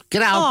 Yes.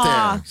 Get out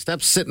there.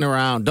 Stop sitting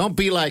around. Don't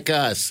be like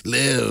us.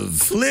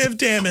 Live. Live,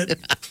 damn it.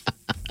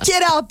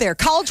 Get out there.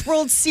 College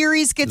World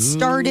Series gets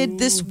started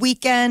this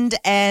weekend,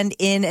 and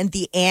in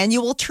the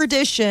annual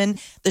tradition,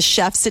 the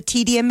chefs at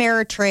TD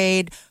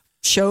Ameritrade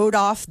showed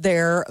off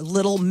their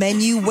little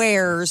menu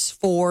wares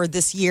for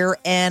this year,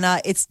 and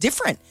it's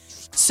different.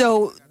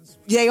 So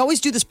they always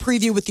do this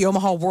preview with the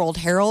Omaha World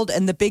Herald,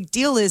 and the big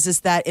deal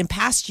is that in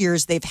past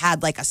years, they've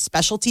had like a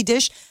specialty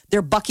dish.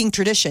 They're bucking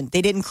tradition.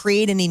 They didn't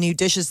create any new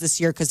dishes this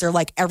year because they're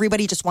like,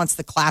 everybody just wants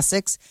the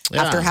classics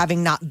after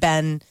having not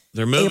been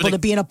able to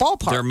be in a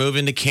ballpark. They're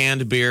moving to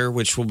canned beer,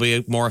 which will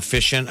be more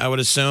efficient, I would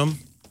assume.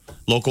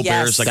 Local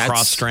beers, like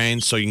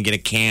cross-strains, so you can get a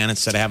can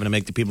instead of having to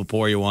make the people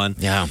pour you one.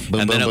 Yeah.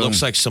 And then it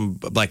looks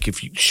like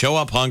if you show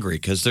up hungry,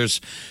 because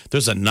there's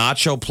a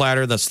nacho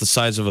platter that's the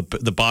size of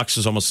the box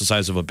is almost the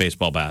size of a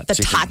baseball bat. The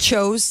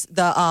tachos,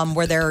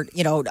 where they're,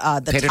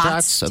 the tater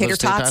tots. Tater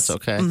tots.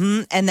 Okay.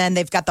 Mm-hmm. And then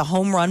they've got the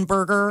home run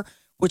burger,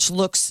 which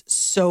looks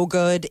so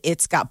good.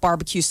 It's got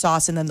barbecue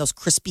sauce and then those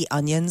crispy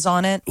onions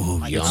on it.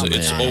 Ooh,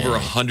 it's over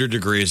 100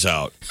 degrees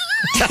out.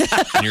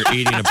 And you're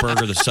eating a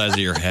burger the size of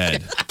your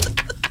head.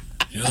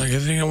 You're like, I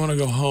think I want to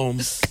go home.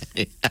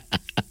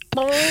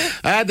 I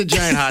had the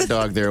giant hot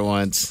dog there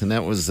once, and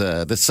that was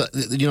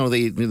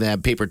they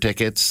have paper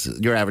tickets.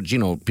 Your average,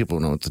 people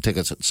know what the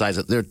tickets size.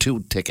 They're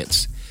 2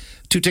 tickets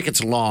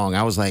long.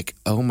 I was like,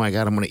 oh my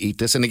god, I'm going to eat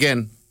this. And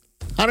again,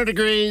 100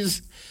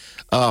 degrees.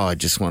 Oh, I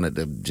just wanted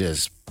to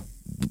just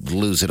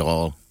lose it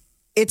all.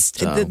 It's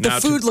the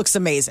food looks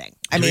amazing.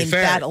 I mean,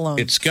 fair, that alone.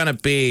 It's going to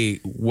be,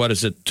 what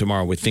is it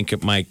tomorrow? We think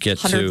it might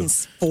get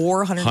 104,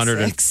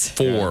 106.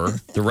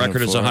 104. The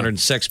record is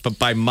 106. But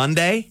by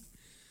Monday,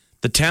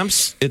 the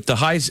temps, the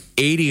high's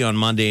 80 on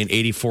Monday and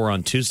 84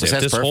 on Tuesday.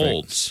 That's If this perfect.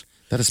 holds,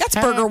 That's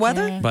burger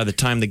weather. by the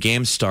time the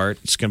games start,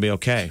 it's going to be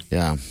okay.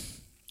 Yeah.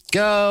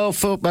 Go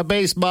football,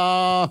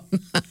 baseball.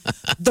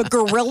 The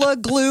Gorilla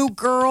Glue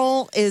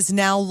girl is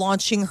now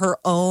launching her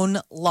own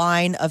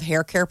line of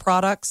hair care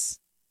products.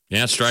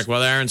 Yeah, strike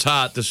while the iron's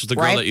hot. This was the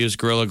girl Right. that used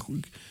Gorilla.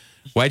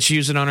 Why'd she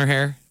use it on her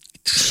hair?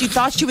 She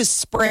thought she was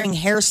spraying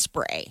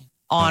hairspray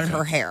on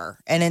her hair,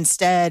 and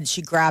instead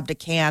she grabbed a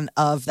can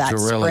of that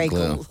Gorilla spray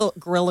Glue.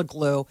 Gorilla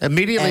Glue.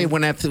 Immediately And-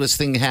 when this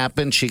thing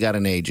happened, she got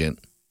an agent.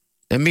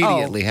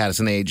 Immediately has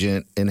an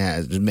agent and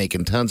has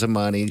making tons of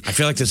money. I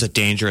feel like there's a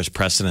dangerous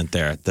precedent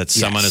there that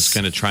someone is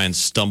going to try and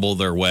stumble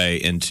their way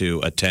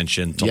into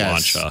attention to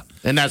launch a.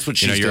 And that's what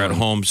she's you're doing. at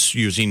home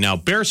using now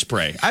bear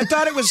spray. I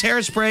thought it was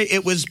hairspray.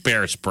 It was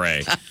bear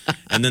spray.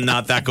 And then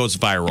that goes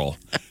viral.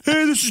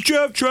 Hey, this is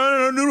Jeff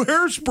trying a new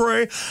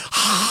hairspray.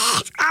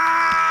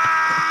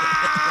 Ah!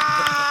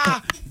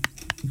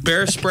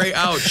 Bear spray,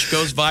 ouch,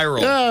 goes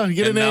viral. Oh,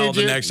 get and an now the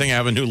agent. next thing I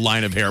have a new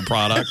line of hair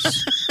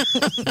products.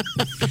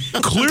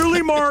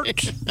 Clearly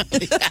marked,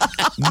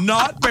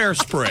 not bear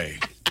spray.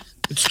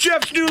 It's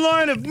Jeff's new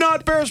line of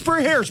not bear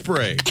spray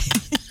hairspray.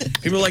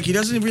 People are like, he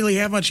doesn't really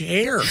have much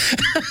hair.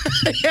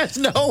 He has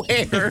no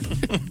hair.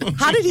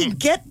 How did he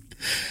get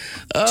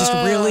just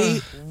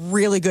really,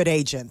 really good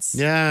agents?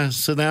 Yeah,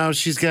 so now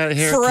she's got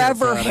hair.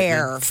 Forever care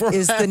Hair product.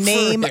 is the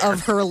name Forever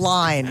of her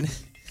line.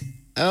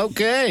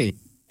 Okay.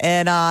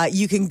 And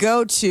you can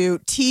go to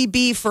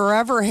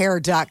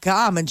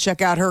tbforeverhair.com and check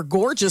out her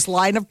gorgeous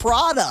line of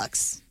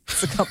products.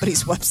 It's the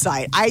company's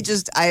website.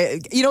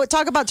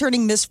 Talk about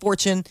turning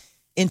misfortune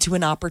into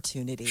an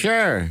opportunity.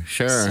 Sure.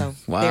 So,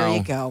 Wow. there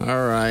you go.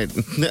 All right.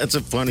 That's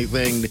a funny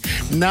thing.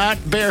 Not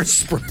bear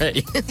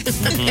spray.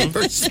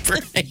 Bear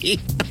spray.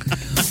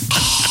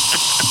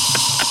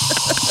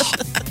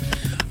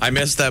 I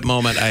missed that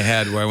moment I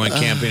had where I went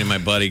camping and my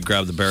buddy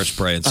grabbed the bear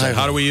spray and said,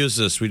 how do we use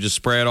this? We just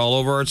spray it all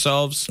over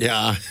ourselves?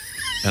 Yeah.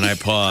 And I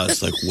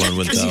paused like 1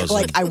 with You're 1,000.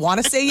 like, I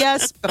want to say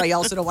yes, but I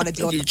also don't want to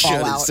deal You with the should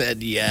have fallout.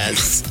 said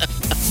yes.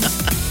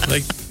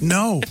 Like,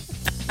 no.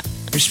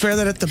 You spray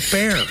that at the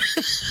bear.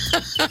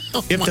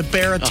 If the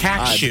bear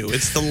attacks you,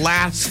 it's the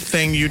last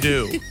thing you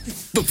do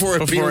Before it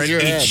before peels it your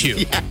eats head.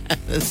 you.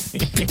 Yes.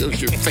 Peels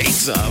your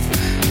face off.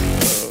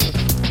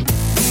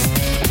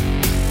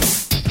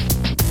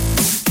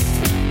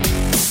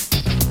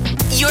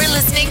 You're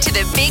listening to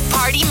the Big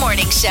Party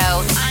Morning Show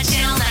on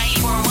Channel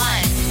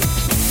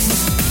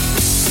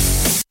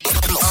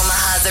 94.1.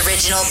 Omaha's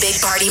original Big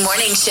Party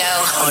Morning Show.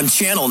 On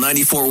Channel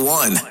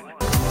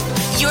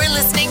 94.1. You're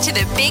listening to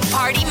the Big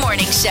Party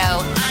Morning Show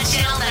on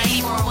Channel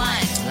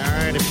 94.1.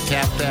 All right, if you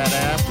tap that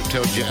app, we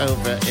told you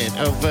over and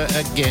over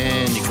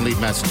again, you can leave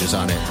messages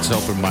on it. It's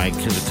open mic.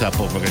 Here's a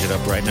couple we're going to hit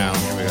up right now.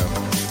 Here we go.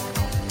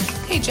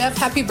 Hey, Jeff,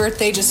 happy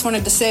birthday. Just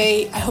wanted to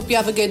say I hope you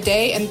have a good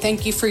day and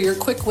thank you for your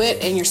quick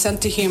wit and your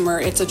sense of humor.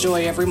 It's a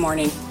joy every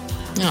morning.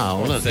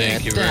 Oh, look Thank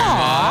at you very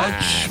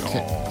that.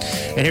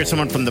 much. And here's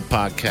someone from the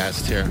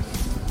podcast here.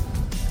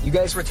 You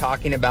guys were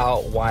talking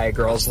about why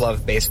girls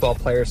love baseball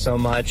players so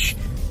much.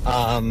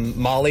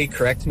 Molly,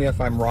 correct me if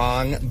I'm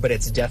wrong, but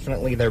it's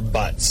definitely their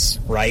butts,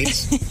 right?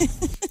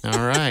 All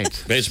right.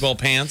 Baseball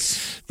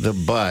pants. The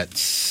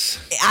butts.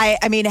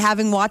 I mean,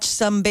 having watched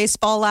some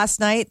baseball last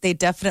night, they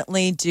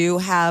definitely do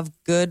have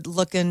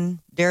good-looking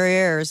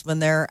derrieres when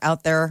they're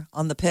out there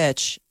on the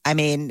pitch. I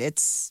mean,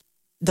 it's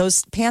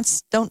those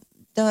pants don't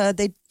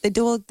they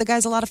do the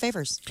guys a lot of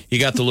favors. You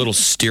got the little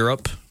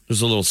stirrup.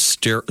 There's a little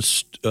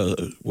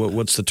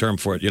what's the term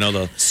for it? You know,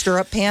 the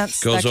Stirrup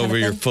pants goes that kind over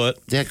of your thing. foot.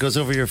 Yeah, it goes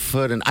over your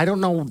foot. And I don't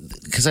know,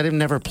 because I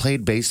never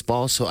played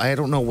baseball, so I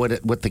don't know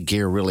what the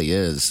gear really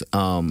is.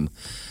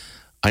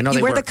 I know You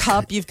they wear the work-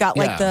 cup. You've got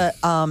like Yeah.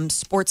 the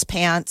sports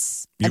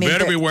pants. You better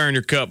they're- be wearing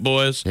your cup,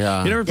 boys.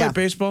 Yeah. You never played Yeah.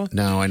 baseball?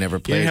 No, I never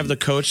You played. didn't have the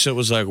coach that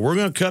was like, we're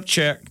going to cup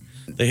check.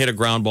 They hit a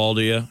ground ball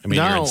to you. I mean,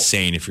 No. you're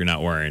insane if you're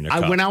not wearing a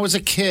cup. When I was a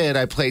kid,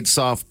 I played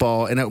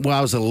softball, and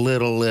I was a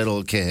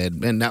little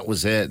kid, and that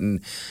was it.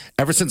 And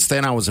ever since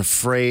then, I was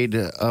afraid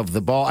of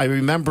the ball. I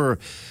remember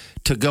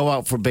to go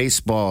out for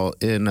baseball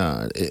at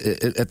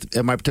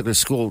my particular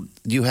school,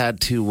 you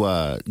had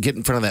to get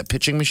in front of that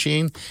pitching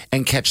machine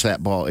and catch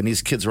that ball, and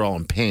these kids are all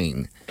in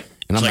pain.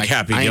 And It's I'm like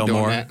Happy I ain't doing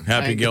Gilmore. that.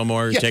 Happy I-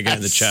 Gilmore, you're taking it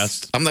in the Yes.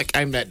 chest. I'm like,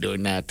 I'm not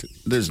doing that.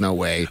 There's no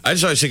way. I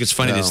just always think it's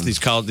funny. No.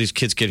 These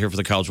kids get here for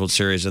the College World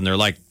Series, and they're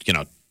like,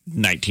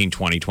 19,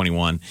 20,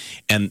 21.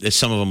 And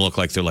some of them look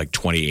like they're like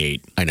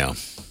 28. I know.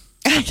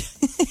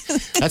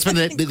 That's been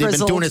they've been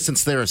Grizzled. doing it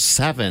since they were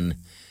 7.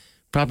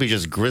 Probably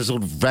just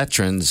grizzled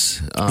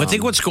veterans. I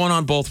think what's going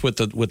on both with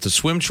the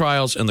swim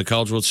trials and the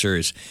College World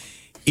Series,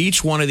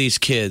 each one of these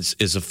kids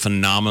is a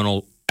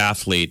phenomenal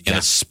athlete and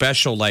a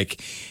special,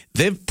 like,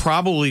 they've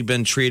probably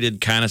been treated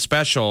kind of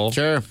special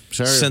Sure.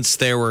 since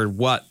they were,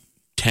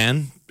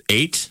 10,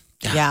 8?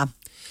 Yeah.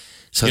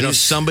 So you know,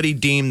 somebody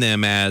deemed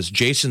them as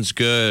Jason's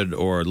good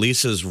or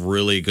Lisa's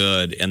really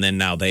good, and then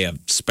now they have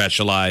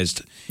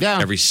specialized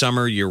every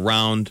summer, year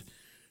round.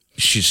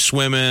 She's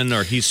swimming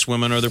or he's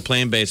swimming or they're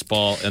playing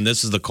baseball, and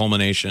this is the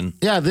culmination.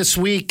 Yeah, this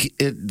week,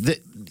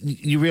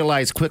 you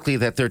realize quickly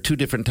that there are two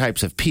different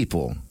types of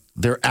people.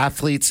 There are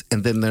athletes,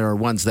 and then there are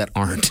ones that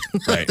aren't,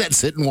 right. that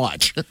sit and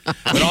watch.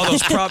 But all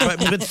those proud,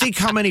 but think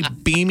how many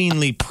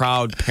beamingly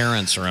proud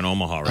parents are in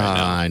Omaha right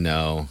now. I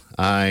know.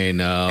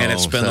 And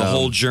it's been the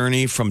whole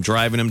journey from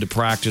driving them to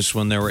practice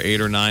when they were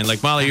 8 or 9.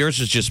 Like, Molly, yours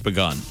has just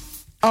begun.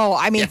 Oh,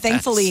 I mean,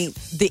 thankfully,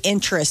 the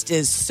interest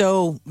is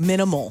so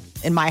minimal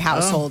in my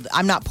household.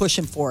 I'm not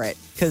pushing for it.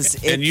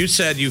 And you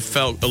said you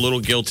felt a little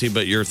guilty,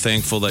 but you're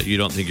thankful that you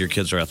don't think your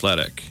kids are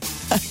athletic.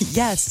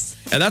 Yes.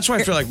 And that's why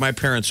I feel like my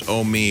parents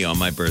owe me on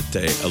my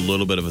birthday a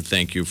little bit of a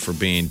thank you for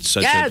being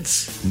such a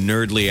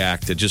nerdly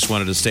act that just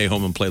wanted to stay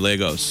home and play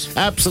Legos.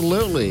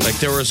 Absolutely. Like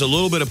there was a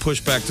little bit of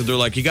pushback that they're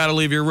like, you got to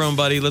leave your room,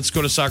 buddy. Let's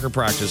go to soccer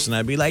practice. And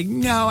I'd be like,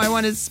 no, I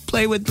want to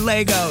play with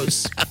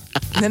Legos.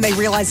 And then they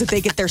realize that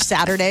they get their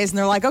Saturdays and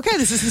they're like, okay,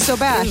 this isn't so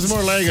bad. There's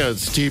more Legos.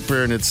 It's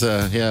cheaper and it's,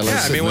 I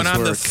mean, when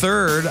I'm the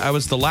third, I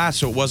was the last.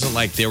 So it wasn't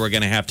like they were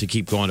going to have to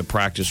keep going to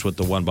practice with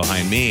the one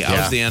behind me. I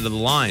was the end of the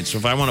line. So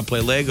if I want to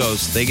play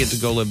Legos, they get to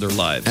go live their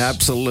lives.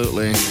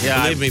 Absolutely.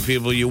 Yeah, believe me,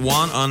 people, you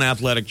want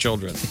unathletic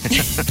children.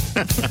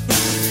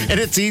 And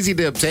it's easy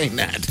to obtain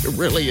that. It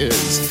really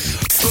is.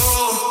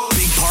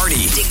 Big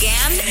Party.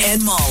 DeGan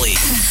and Molly.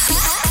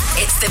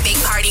 It's the Big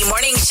Party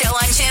Morning Show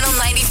on Channel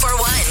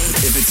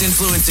 94.1. If it's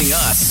influencing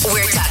us,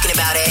 We're talking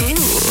about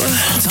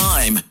it.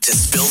 time to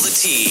spill the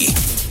tea.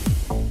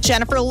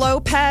 Jennifer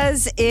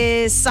Lopez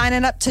is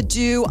signing up to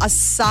do a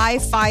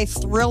sci-fi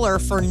thriller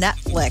for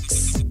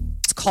Netflix.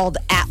 It's called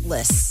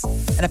Atlas.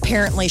 And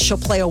apparently she'll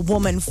play a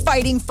woman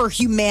fighting for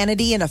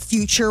humanity in a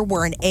future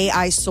where an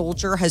AI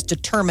soldier has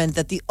determined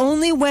that the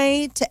only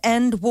way to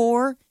end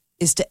war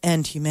is to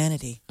end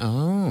humanity.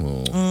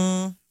 Oh.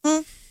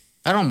 Mm-hmm.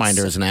 I don't mind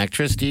her as an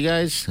actress. Do you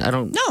guys? I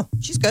don't. No,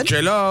 she's good.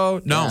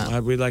 J-Lo.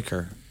 No, we like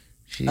her.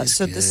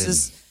 So good. This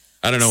is...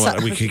 I don't know.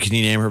 Can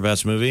you name her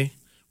best movie?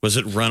 Was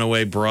it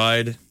Runaway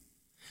Bride?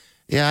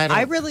 Yeah,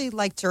 I really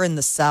liked her in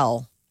The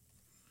Cell.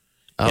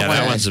 Yeah,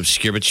 that one's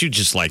obscure, but you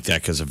just like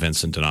that because of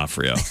Vincent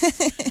D'Onofrio.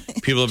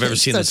 People have ever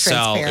seen The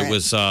Cell. It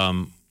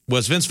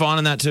was Vince Vaughn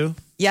in that too?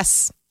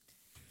 Yes.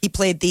 He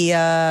played the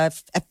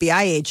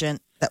FBI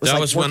agent that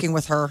was working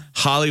with her.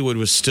 Hollywood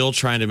was still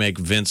trying to make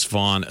Vince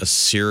Vaughn a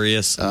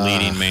serious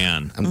leading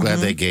man. I'm glad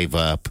they gave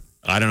up.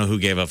 I don't know who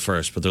gave up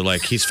first, but they're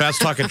like, he's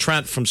fast talking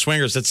Trent from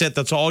Swingers. That's it.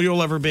 That's all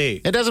you'll ever be.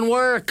 It doesn't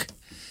work.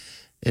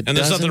 And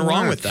there's nothing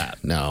wrong with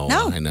that. No,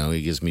 I know.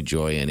 He gives me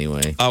joy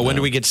anyway. When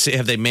do we get to see?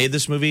 Have they made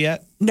this movie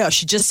yet? No,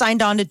 she just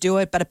signed on to do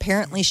it, but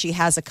apparently she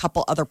has a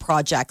couple other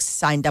projects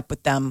signed up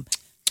with them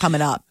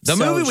coming up. The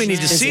movie we need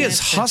to see is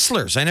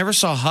Hustlers. I never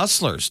saw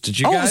Hustlers. Did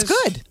you guys? Oh, it was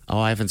good. Oh,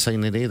 I haven't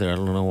seen it either. I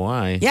don't know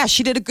why. Yeah,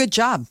 she did a good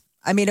job.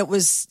 I mean,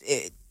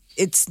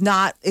 it's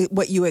not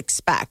what you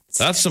expect.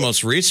 That's the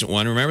most recent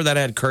one. Remember that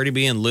had Cardi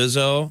B and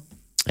Lizzo?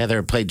 Yeah,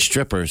 they played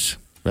strippers,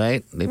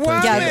 right? They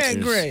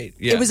played great.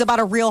 Yeah. It was about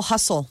a real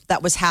hustle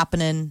that was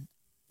happening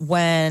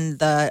when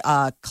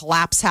the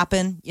collapse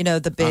happened,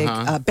 the big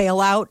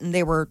bailout, and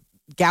they were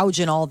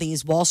gouging all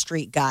these Wall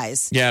Street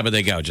guys. Yeah, but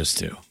they gouge us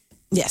too.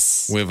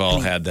 Yes. We've all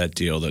had that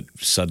deal that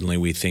suddenly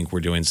we think we're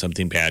doing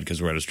something bad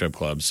because we're at a strip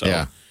club.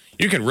 So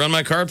you can run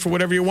my card for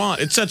whatever you want.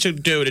 It's such a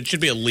dude. It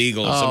should be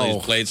illegal in some of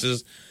these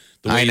places.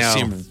 The way you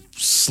see them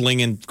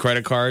slinging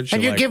credit cards.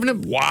 And you're giving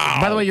them, wow.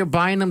 By the way, you're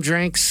buying them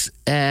drinks,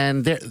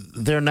 and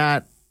they're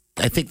not,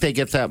 I think they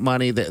get that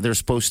money. They're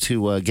supposed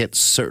to get a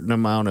certain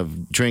amount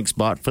of drinks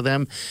bought for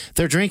them.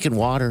 They're drinking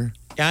water.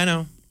 Yeah, I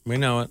know. We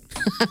know it.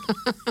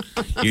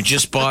 You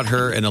just bought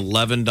her an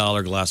 $11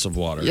 glass of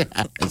water.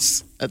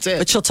 Yes, that's it.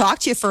 But she'll talk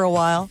to you for a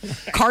while.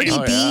 Cardi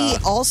B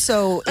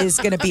also is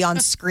going to be on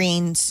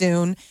screen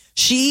soon.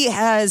 She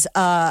has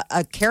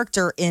a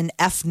character in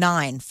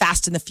F9,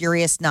 Fast and the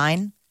Furious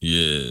 9.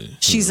 Yeah.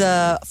 She's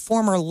a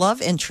former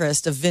love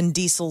interest of Vin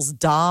Diesel's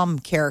Dom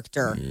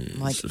character. I'm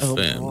like,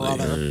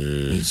 brother.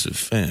 It's a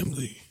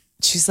family.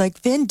 She's like,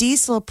 Vin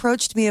Diesel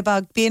approached me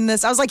about being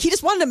this. I was like, he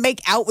just wanted to make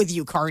out with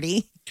you,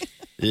 Cardi.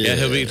 Yeah,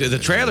 he'll be. The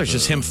trailer's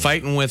just him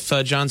fighting with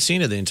John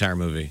Cena the entire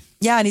movie.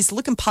 Yeah, and he's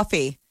looking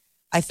puffy,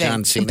 I think.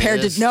 John Cena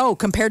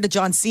compared to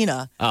John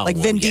Cena. Oh,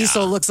 Vin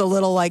Diesel looks a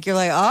little like, you're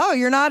like, oh,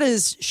 you're not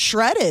as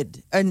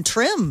shredded and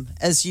trim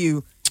as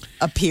you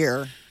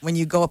appear when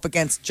you go up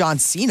against John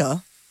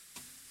Cena,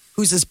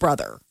 who's his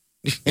brother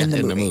in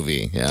the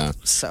movie. Yeah.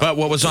 So. But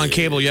what was on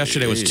cable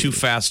yesterday was Too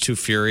Fast, Too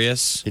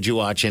Furious. Did you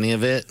watch any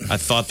of it? I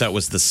thought that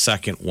was the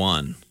second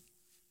one.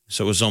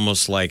 So it was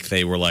almost like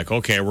they were like,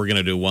 okay, we're going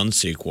to do one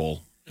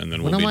sequel. And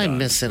then we'll be done.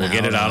 We'll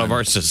get it out of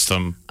our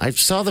system. I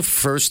saw the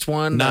first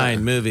one.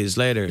 9 movies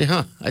later.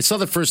 Yeah, I saw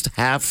the first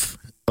half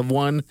of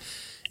one,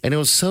 and it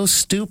was so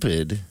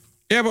stupid.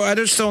 Yeah, but I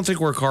just don't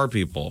think we're car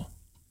people.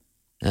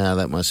 Yeah,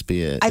 that must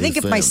be it. I think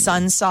if my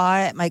son saw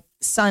it, my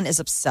son is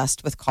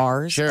obsessed with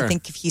cars. Sure. I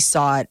think if he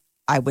saw it,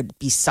 I would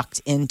be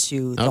sucked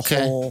into the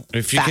whole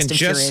If you Fast can and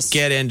just Furious.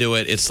 get into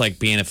it, it's like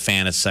being a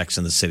fan of Sex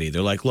in the City.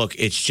 They're like, look,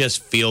 it's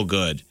just feel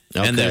good.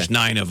 And there's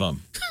 9 of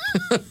them.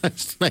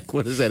 It's like,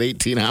 what is that,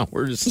 18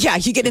 hours? Yeah,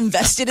 you get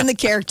invested in the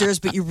characters,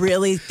 but you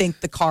really think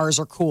the cars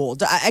are cool.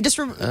 I just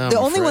the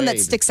only one that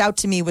afraid. sticks out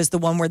to me was the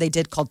one where they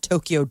did called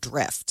Tokyo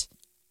Drift.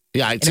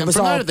 Yeah, it was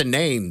familiar all- with the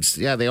names.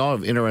 Yeah, they all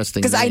have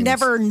interesting Because I names.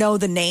 never know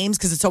the names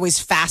because it's always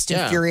Fast and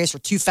Yeah. Furious or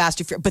Too Fast,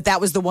 Too Furious. But that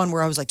was the one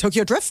where I was like,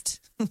 Tokyo Drift?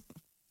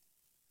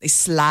 They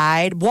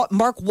slide. What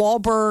Mark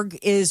Wahlberg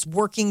is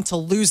working to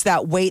lose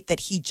that weight that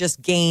he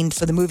just gained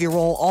for the movie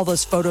role. All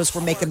those photos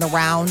were making the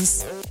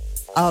rounds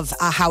of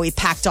how he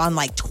packed on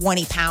like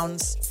 20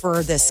 pounds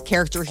for this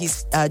character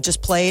he's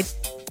just played.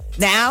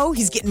 Now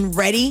he's getting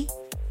ready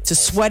to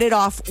sweat it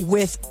off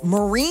with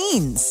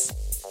Marines.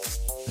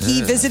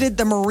 He visited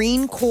the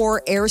Marine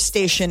Corps Air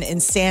Station in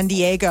San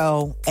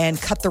Diego and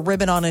cut the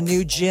ribbon on a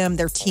new gym.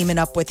 They're teaming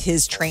up with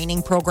his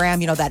training program,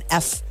 you know, that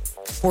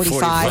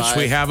F-45. Which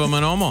we have them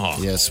in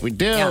Omaha. Yes, we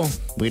do. Yeah.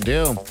 We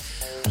do.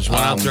 There's one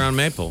out there on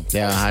Maple.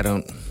 Yeah, I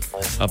don't.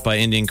 Up by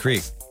Indian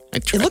Creek.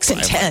 It looks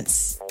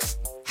intense.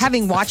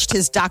 Having watched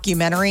his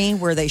documentary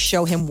where they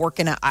show him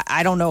working,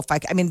 I don't know if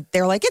I mean,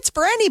 they're like, it's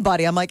for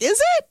anybody. I'm like, is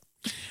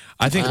it?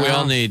 I think we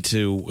all need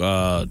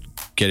to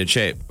get in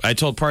shape. I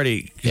told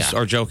Party, 'cause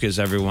our joke is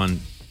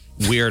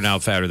we are now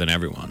fatter than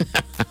everyone.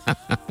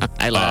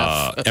 I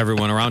laugh.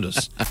 Everyone around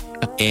us.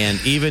 And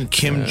even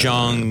Kim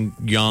Jong-un,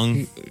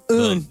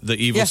 the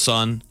evil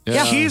son,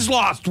 he's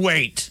lost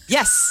weight.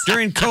 Yes.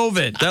 During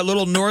COVID. That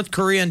little North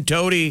Korean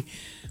toady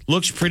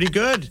looks pretty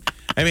good.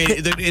 I mean,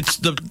 it's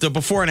the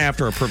before and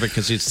after are perfect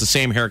because it's the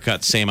same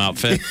haircut, same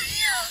outfit.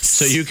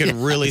 So you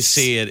can really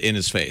see it in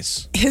his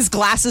face. His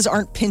glasses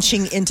aren't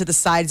pinching into the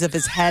sides of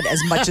his head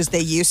as much as they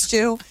used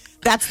to.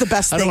 That's the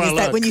best I don't thing is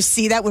wanna that look. when you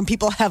see that, when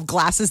people have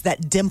glasses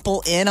that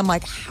dimple in, I'm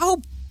like,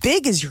 how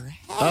big is your head?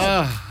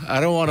 I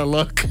don't want to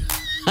look.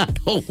 I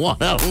don't want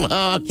to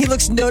look. He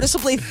looks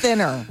noticeably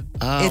thinner.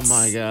 Oh,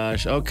 my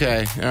gosh.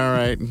 Okay. All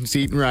right. He's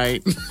eating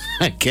right.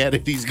 I get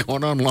it. He's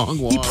going on long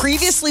walks. He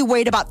previously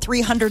weighed about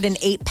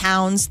 308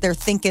 pounds. They're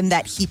thinking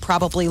that he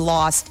probably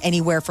lost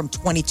anywhere from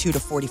 22 to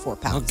 44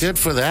 pounds. Oh, good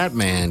for that,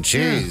 man.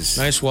 Jeez.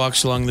 Nice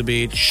walks along the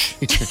beach.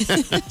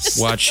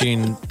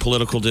 Watching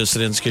political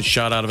dissidents get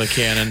shot out of a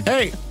cannon.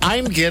 Hey,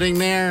 I'm getting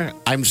there.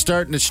 I'm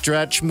starting to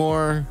stretch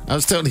more. I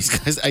was telling these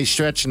guys I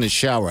stretch in the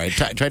shower. I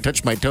try to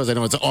touch my toes. I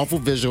know it's an awful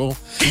visual.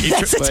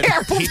 That's a but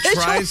terrible He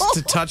visual. tries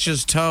to touch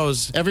his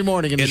toes every morning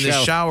in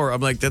the shower.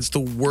 I'm like, that's the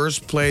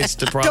worst place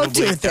to do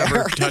probably it there.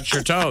 ever touch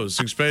your toes,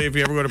 especially if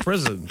you ever go to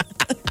prison.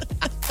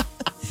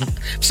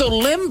 So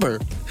limber.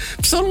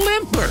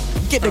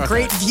 Getting a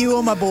great view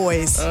of my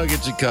boys. I'll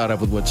get you caught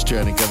up with what's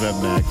trending. Coming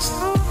up next.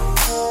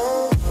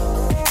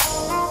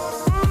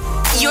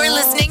 You're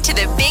listening to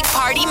the Big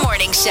Party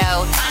Morning Show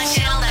on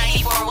Channel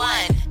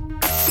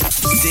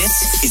 94.1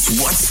 This is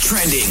what's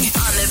trending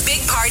on the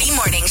Big Party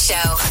Morning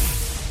Show.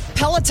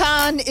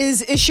 Peloton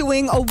is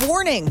issuing a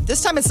warning.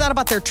 This time it's not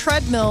about their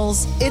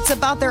treadmills, it's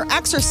about their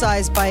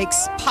exercise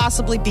bikes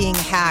possibly being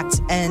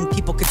hacked and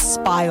people could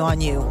spy on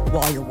you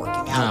while you're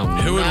working out. Oh,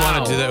 Who would no.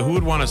 want to do that? Who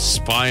would want to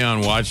spy on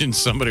watching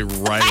somebody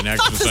ride an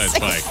exercise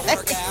bike?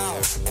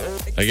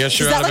 I guess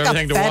you're Is out that of like a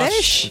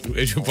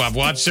everything to watch. I've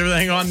watched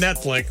everything on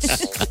Netflix.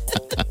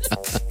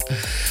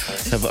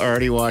 Have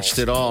already watched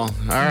it all. All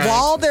right.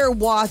 While they're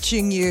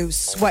watching you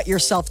sweat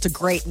yourself to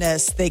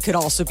greatness, they could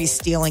also be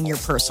stealing your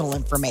personal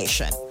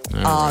information.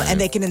 And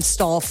they can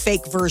install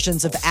fake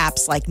versions of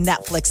apps like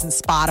Netflix and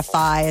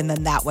Spotify, and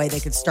then that way they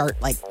could start,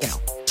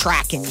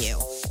 tracking you.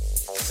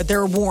 But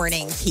they're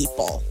warning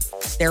people.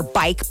 Their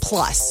Bike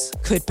Plus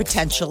could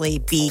potentially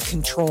be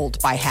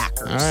controlled by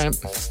hackers. All right.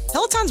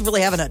 Peloton's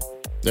really having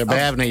They're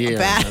having a year.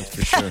 That's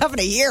for sure. having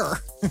a year.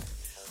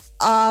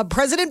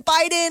 President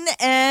Biden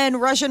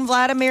and Russian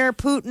President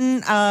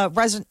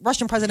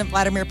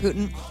Vladimir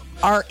Putin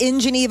are in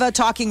Geneva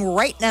talking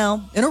right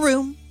now in a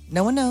room.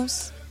 No one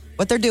knows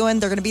what they're doing.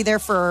 They're going to be there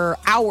for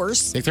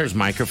hours. Think there's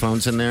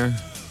microphones in there?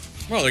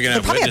 Well, they're going to They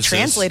have probably have witnesses.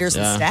 translators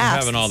and Yeah. staff.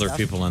 Having all their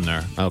people in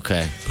there.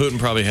 Okay. Putin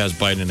probably has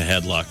Biden in a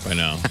headlock by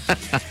now.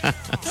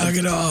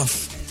 Get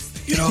off.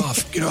 Get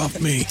off. Get off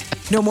me.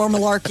 No more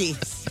malarkey.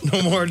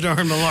 No more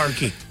darn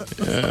malarkey.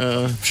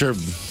 I'm sure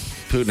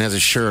Putin has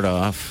his shirt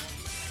off.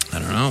 I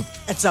don't know.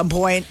 At some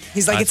point,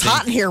 he's like, I it's think-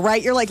 hot in here,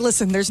 right? You're like,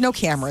 listen, there's no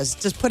cameras.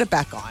 Just put it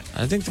back on.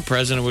 I think the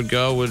president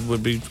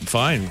would be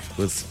fine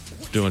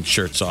with doing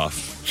shirts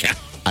off. Yeah,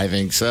 I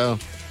think so.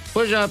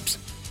 Push-ups.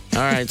 All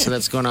right, so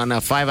that's going on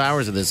now. 5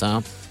 hours of this, huh?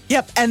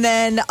 Yep. And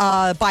then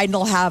Biden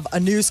will have a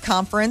news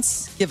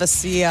conference, give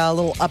us the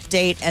little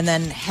update, and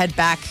then head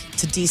back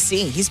to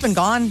D.C. He's been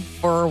gone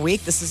for a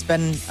week. This has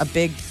been a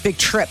big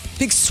trip,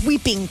 big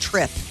sweeping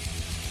trip.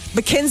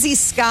 Mackenzie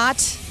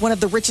Scott, one of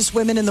the richest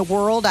women in the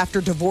world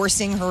after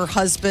divorcing her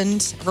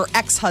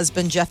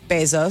ex-husband, Jeff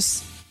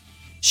Bezos.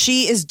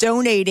 She is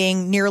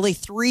donating nearly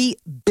 $3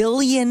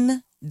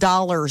 billion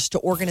to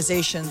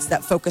organizations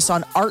that focus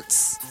on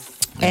arts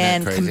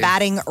and crazy?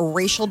 combating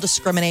racial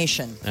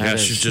discrimination. Yeah,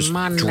 she's just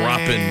money.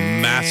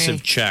 dropping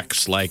massive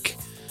checks like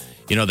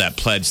that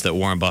pledge that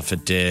Warren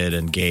Buffett did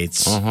and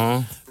Gates.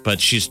 But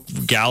she's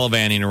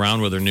gallivanting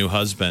around with her new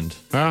husband.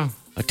 Oh,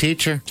 a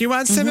teacher. Do you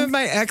want some of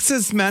my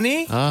ex's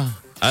money?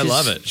 I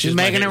love it. She's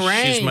making it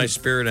rain. She's my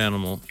spirit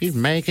animal. She's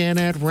making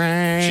it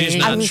rain. She's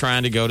not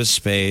trying to go to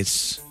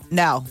space.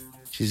 No.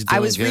 She's I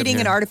was reading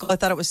here. an article. I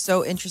thought it was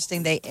so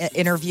interesting. They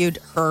interviewed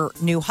her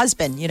new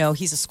husband.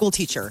 He's a school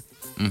teacher.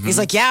 He's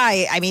like,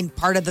 yeah, I mean,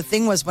 part of the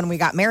thing was when we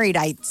got married,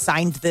 I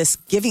signed this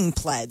giving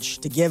pledge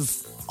to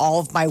give all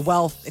of my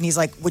wealth. And he's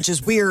like, which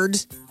is weird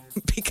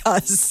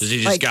because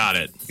he just got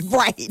it.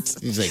 Right.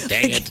 He's like,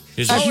 dang it.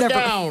 He's Slow like,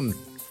 down.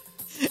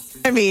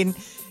 I mean,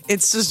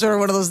 it's just sort of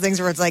one of those things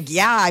where it's like,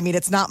 yeah, I mean,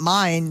 it's not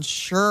mine.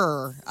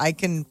 Sure. I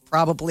can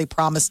probably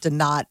promise to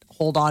not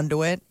hold on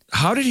to it.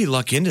 How did he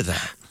luck into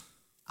that?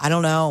 I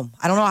don't know.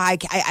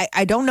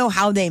 I don't know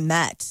how they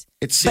met.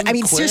 But I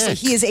mean, seriously,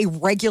 he is a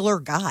regular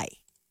guy.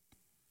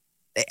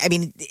 I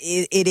mean,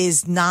 it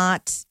is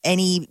not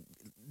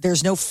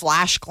there's no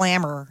flash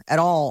glamour at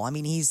all. I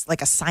mean, he's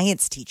like a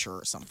science teacher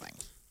or something.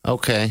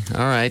 Okay. All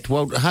right.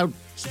 Well,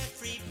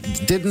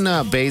 didn't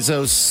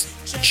Bezos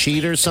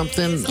cheat or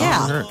something Yeah.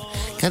 on her?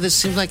 God, this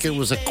seems like it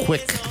was a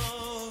quick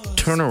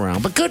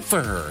turnaround, but good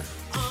for her.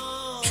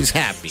 She's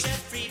happy.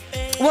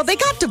 Well, they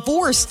got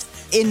divorced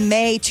in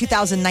May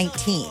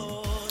 2019.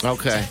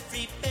 Okay.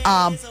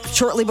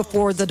 Shortly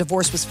before the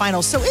divorce was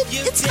final. So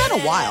it's been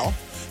a while.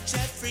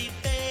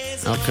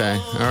 Okay.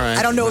 All right.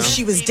 I don't know if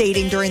she was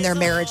dating during their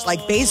marriage like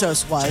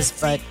Bezos was,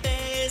 but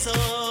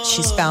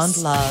she's found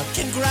love.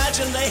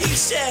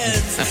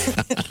 Congratulations.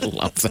 I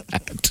love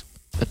that.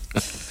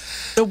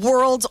 The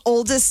world's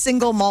oldest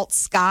single malt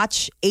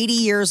scotch, 80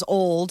 years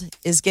old,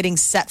 is getting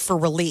set for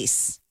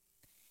release.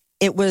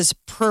 It was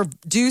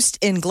produced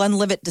in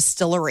Glenlivet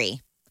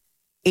Distillery.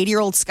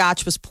 80-year-old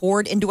scotch was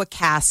poured into a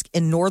cask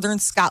in northern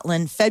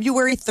Scotland,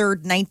 February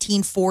 3rd,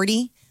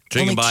 1940. So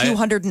you can Only buy it?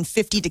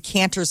 250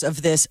 decanters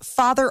of this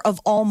father of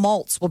all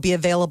malts will be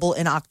available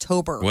in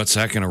October. What's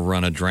that going to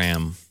run a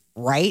dram?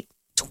 Right?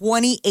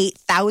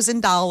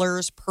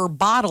 $28,000 per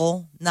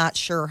bottle. Not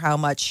sure how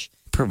much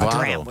Per a bottle.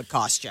 dram would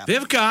cost you.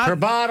 They've got Per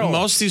bottle.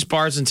 most of these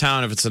bars in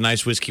town. If it's a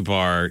nice whiskey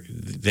bar,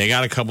 they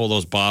got a couple of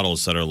those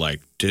bottles that are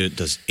like, dude,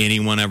 does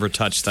anyone ever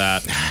touch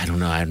that? I don't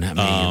know. I'm not.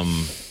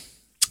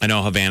 I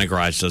know Havana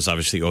Garage does.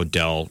 Obviously,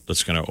 Odell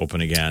that's going to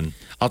open again.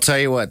 I'll tell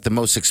you what. The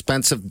most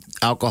expensive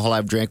alcohol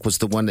I've drank was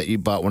the one that you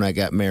bought when I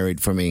got married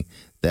for me.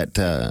 That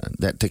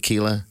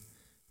tequila,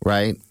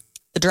 right?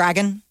 The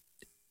Dragon.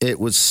 It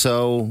was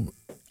so.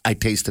 I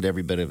tasted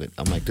every bit of it.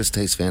 I'm like, this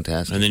tastes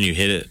fantastic. And then you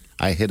hit it.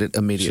 I hit it So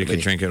you immediately.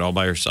 could drink it all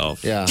by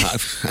yourself. Yeah, I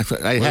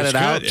Well, had it's it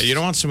out. good. You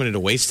don't want somebody to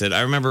waste it.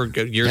 I remember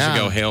years Yeah.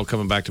 ago, Hale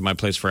coming back to my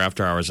place for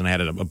after hours, and I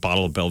had a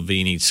bottle of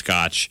Belvini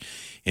scotch,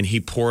 and he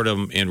poured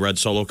them in red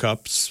Solo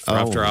cups for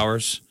after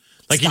hours.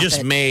 Like Stop he just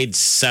it. made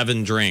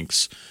 7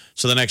 drinks.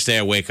 So the next day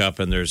I wake up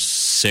and there's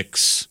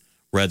 6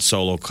 red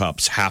Solo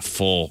cups, half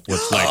full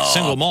with like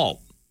single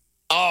malt.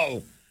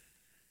 Oh,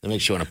 that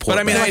makes you want to pour. But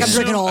I it mean, back. like I'm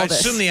drinking all I this.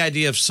 assume the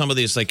idea of some of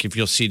these, like if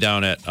you'll see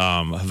down at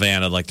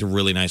Havana, like the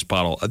really nice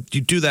bottle,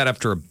 you do that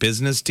after a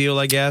business deal,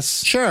 I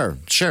guess. Sure,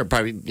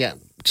 probably, yeah.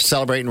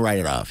 Celebrate and write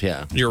it off.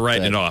 Yeah, You're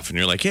writing it off, and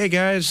you're like, "Hey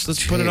guys,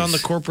 let's put it on the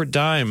corporate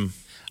dime."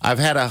 I've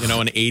had an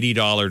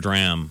 $80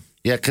 dram.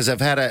 Yeah, because I've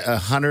had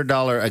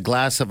a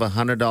glass of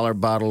 $100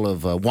 bottle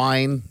of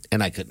wine,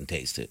 and I couldn't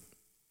taste it.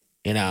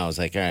 I was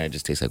like, all right, it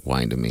just tastes like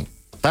wine to me.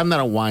 But I'm not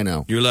a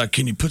wino. You're like,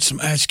 can you put some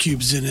ice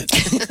cubes in it?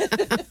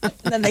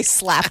 And then they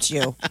slapped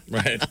you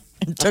Right.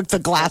 and took the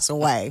glass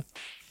away.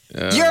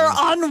 You're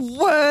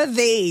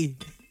unworthy.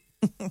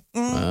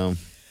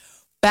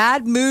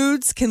 Bad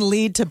moods can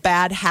lead to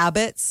bad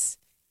habits.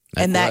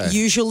 And Like that what?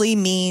 usually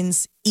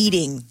means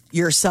eating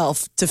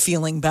yourself to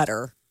feeling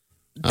better.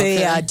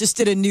 They Okay. just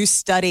did a new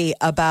study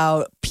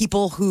about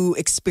people who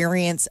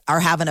are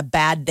having a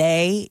bad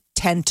day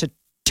tend to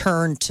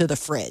turn to the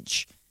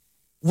fridge,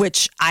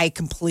 which I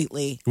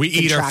completely We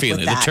can eat our track with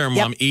feelings. The that. term,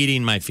 Yep. I'm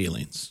eating my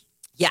feelings.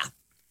 Yeah.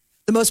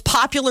 The most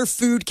popular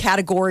food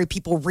category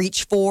people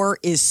reach for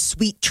is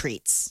sweet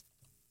treats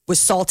with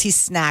salty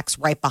snacks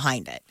right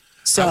behind it.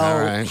 So All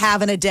right.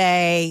 having a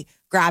day,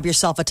 grab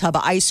yourself a tub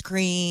of ice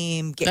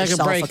cream, get Like a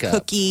yourself a breakup.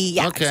 cookie.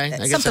 Yeah, Okay, I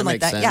guess something that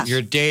like makes that. sense. Yeah.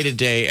 Your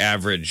day-to-day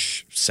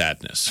average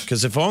sadness.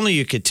 Because if only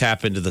you could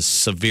tap into the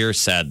severe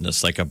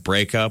sadness, like a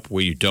breakup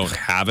where you don't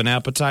have an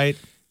appetite.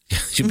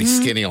 You'd be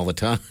skinny all the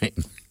time.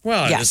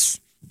 Well, Yes.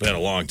 it's been a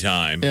long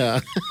time. Yeah.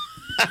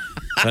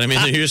 But I mean,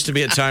 there used to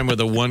be a time where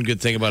the one good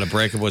thing about a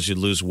breakup was you'd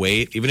lose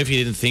weight. Even if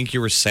you didn't think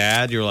you were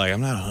sad, you're like, I'm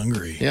not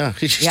hungry. Yeah.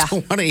 You just Yeah.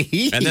 don't want to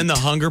eat. And then the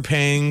hunger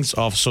pangs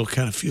also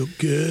kind of feel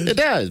good. It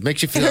does.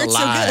 Makes you feel hurts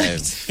so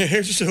alive. It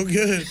hurts so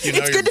good. You know,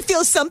 It's good to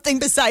feel something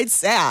besides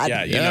sad.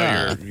 Yeah, you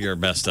Yeah. know you're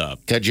messed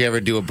up. Did you ever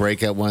do a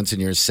breakup once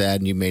and you're sad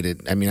and you made it?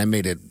 I mean, I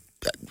made it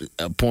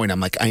a point. I'm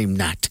like, I am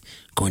not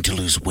going to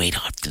lose weight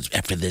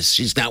after this.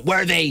 She's not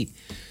worthy.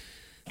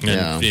 And,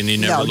 Yeah. and he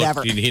No, never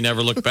looked. never. He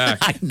never looked back.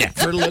 I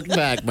never looked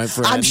back, my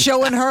friend. I'm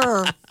showing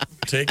her.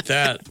 Take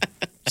that,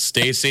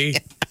 Stacy.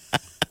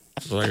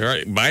 Like, all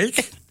right,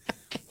 Mike.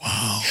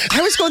 Wow.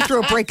 I was going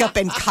through a breakup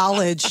in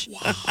college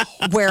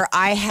where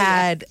I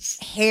had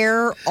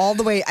hair all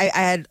the way. I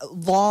had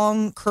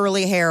long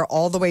curly hair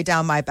all the way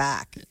down my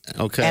back.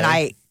 Okay. And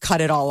I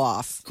cut it all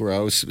off.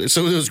 Gross.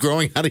 So it was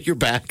growing out of your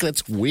back?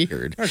 That's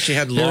weird. Or she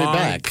had Very long,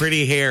 back.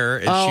 pretty hair,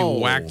 and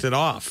she whacked it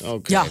off.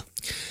 Okay. Yeah.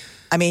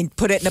 I mean,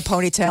 put it in a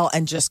ponytail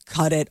and just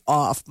cut it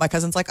off. My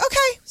cousin's like,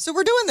 okay, so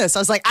we're doing this. I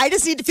was like, I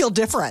just need to feel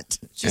different.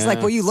 She's like,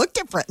 well, you look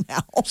different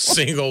now.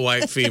 Single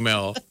white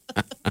female.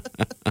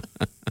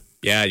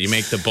 Yeah, you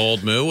make the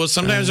bold move. Well,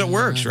 sometimes it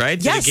works, right?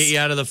 Did Yes. it get you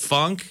out of the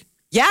funk?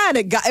 Yeah, and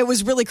it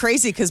was really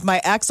crazy because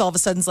my ex all of a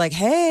sudden's like,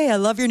 hey, I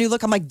love your new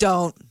look. I'm like,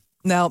 don't.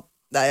 No,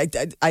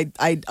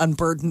 I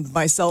unburdened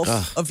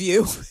myself of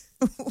you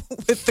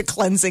with the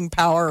cleansing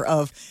power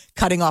of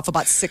cutting off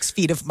about 6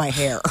 feet of my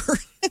hair.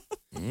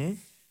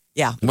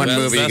 Yeah. One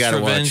movie you got to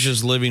Revenge watch.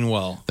 is living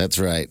well. That's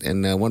right.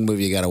 And one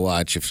movie you got to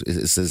watch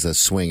this is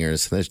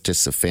Swingers. That's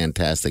just a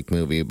fantastic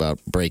movie about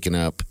breaking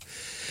up.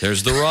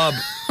 There's the rub.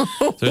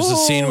 There's a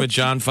scene with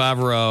Jon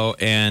Favreau,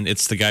 and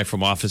it's the guy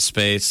from Office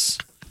Space,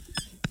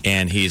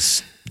 and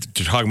he's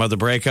talking about the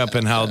breakup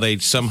and how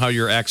somehow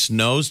your ex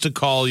knows to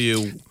call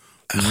you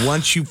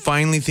once you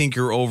finally think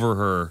you're over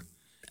her.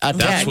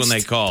 That's when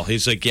they call.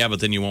 He's like, yeah, but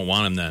then you won't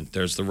want him then.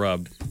 There's the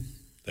rub.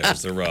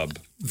 There's the rub.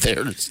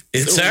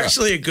 It's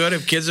actually a good,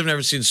 if kids have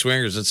never seen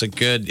Swingers, it's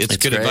good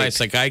great. advice.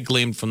 Like I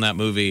gleaned from that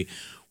movie,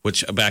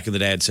 which back in the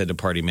day I'd said to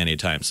Party many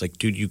times, like,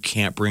 dude, you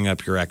can't bring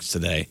up your ex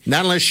today.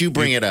 Not unless you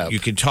bring it up. You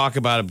can talk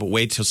about it, but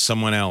wait till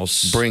someone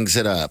else brings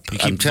it up. You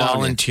I'm keep telling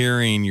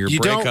volunteering your You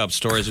don't- breakup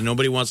stories, and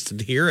nobody wants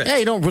to hear it. Yeah,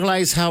 you don't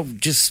realize how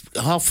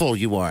full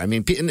you are. I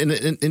mean,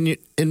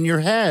 in your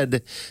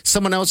head,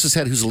 someone else's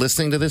head who's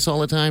listening to this all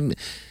the time.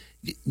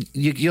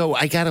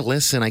 I got to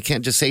listen. I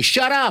can't just say,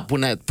 shut up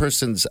when that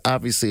person's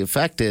obviously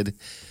affected.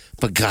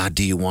 But God,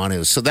 do you want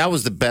to? So that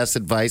was the best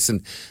advice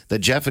that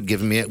Jeff had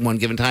given me at one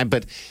given time.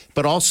 But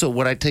also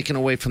what I'd taken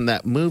away from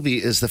that movie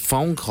is the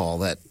phone call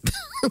that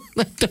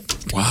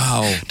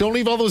wow. Don't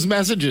leave all those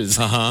messages.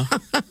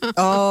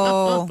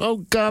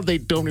 Oh God, they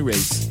don't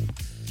erase.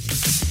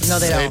 No,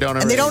 they don't.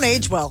 And they don't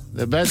age well.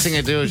 The best thing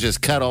to do is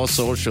just cut all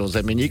socials.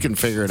 I mean, you can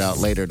figure it out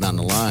later down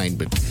the line,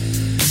 but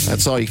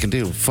that's all you can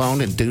do. Phone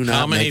and do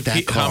not make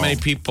that call. How many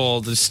people,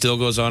 this still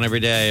goes on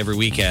every day, every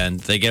weekend,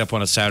 they get up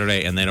on a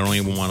Saturday and they don't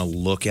even want to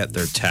look at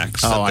their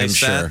texts? I'm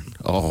sure.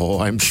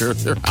 I'm sure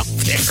they're out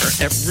there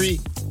every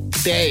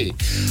day.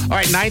 All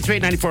right,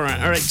 938-94. All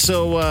right,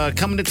 so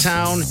coming to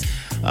town,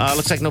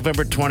 looks like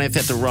November 20th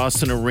at the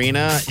Rawson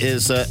Arena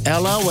is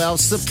LOL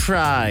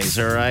Surprise.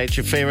 All right,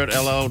 your favorite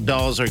LOL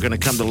dolls are going to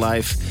come to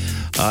life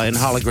in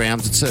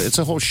holograms. It's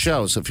a whole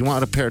show. So if you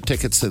want a pair of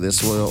tickets to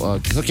this, we'll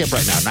hook you up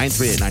right now.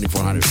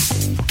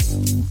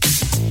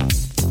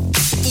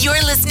 938-9400.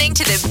 You're listening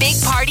to the Big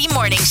Party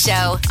Morning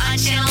Show on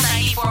Channel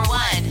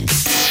 94.1.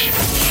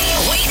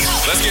 Wake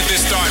up. Let's get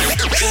this started.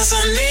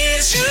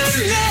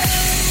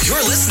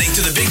 You're listening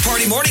to the Big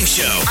Party Morning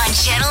Show On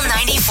Channel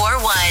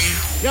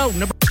 94.1. Yo,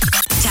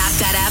 Tap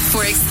that app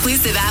for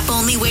exclusive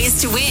app-only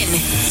ways to win.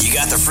 You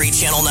got the free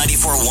Channel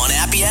 94.1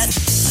 app yet?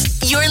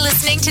 You're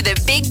listening to the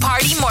Big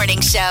Party Morning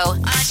Show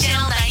on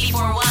Channel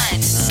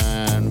 94.1.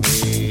 And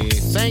we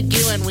thank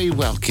you and we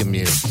welcome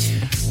you.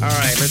 All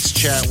right, let's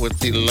chat with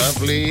the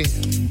lovely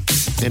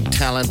and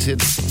talented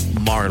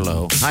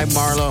Marlo. Hi,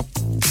 Marlo.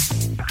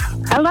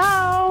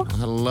 Hello.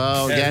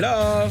 Hello.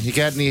 Hello. You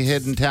got any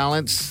hidden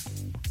talents?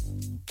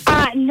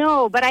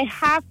 No, but I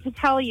have to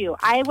tell you,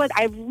 I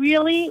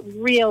really,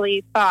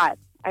 really thought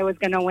I was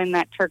going to win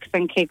that Turks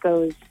and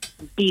Caicos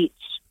beach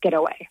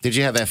getaway. Did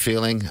you have that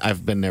feeling?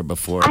 I've been there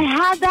before. I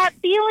had that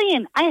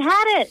feeling. I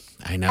had it.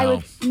 I know. I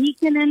was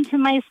sneaking into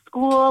my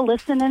school,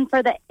 listening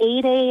for the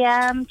 8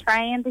 a.m.,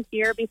 trying to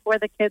hear before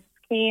the kids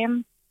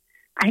came.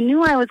 I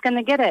knew I was going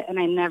to get it, and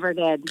I never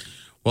did.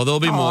 Well, there'll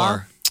be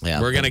more. Yeah,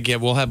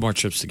 we'll have more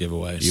trips to give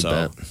away. You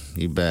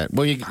bet.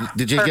 Well,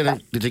 did you get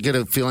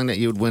a feeling that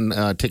you would win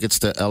tickets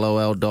to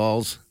LOL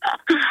dolls?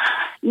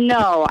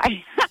 No,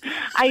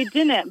 I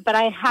didn't, but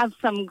I have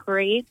some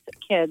great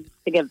kids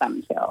to give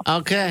them to.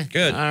 Okay.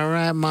 Good. All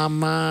right,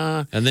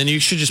 Mama. And then you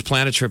should just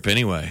plan a trip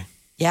anyway.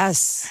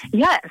 Yes.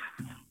 Yes.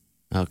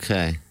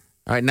 Okay.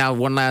 All right, now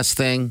one last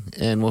thing,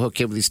 and we'll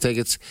hook you up with these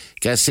tickets.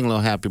 You guys sing a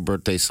little happy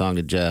birthday song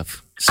to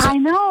Jeff. I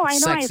know. I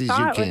Sexy as thought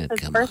you it was can. his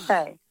Come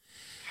birthday.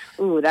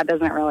 Ooh, that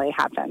doesn't really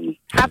happen.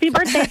 Happy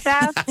birthday,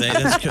 Jeff.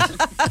 That's good.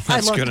 I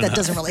love good that enough.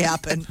 doesn't really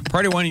happen.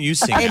 Party, why don't you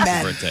sing Amen.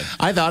 Happy Birthday?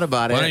 I thought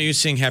about it. Why don't you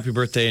sing Happy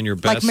Birthday in your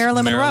best? Like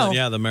Marilyn Monroe.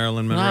 Yeah, the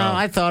Marilyn Monroe. No,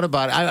 I thought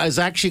about it. I was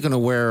actually going to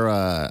wear.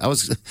 I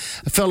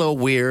felt a little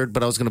weird,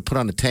 but I was going to put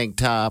on a tank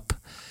top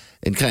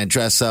and kind of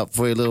dress up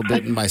for you a little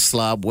bit in my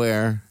slob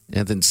wear,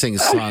 and then sing a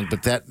song.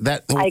 But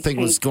that whole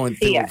thing was going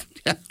through.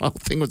 The whole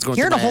thing was going.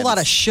 Hearing through a whole my lot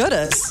head. of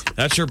shouldas.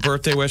 That's your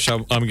birthday wish.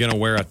 I'm going to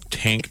wear a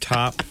tank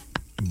top.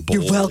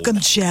 You're welcome,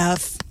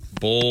 Jeff.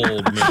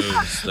 Bold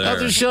moves there. I'll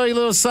just show you a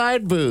little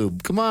side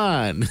boob. Come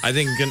on. I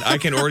think I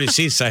can already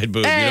see side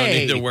boob. Hey. You don't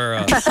need to wear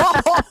a.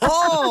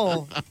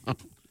 Oh,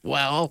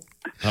 Well,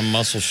 a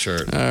muscle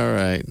shirt. All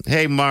right.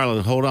 Hey,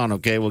 Marlon, hold on,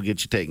 okay? We'll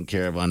get you taken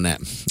care of on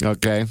that.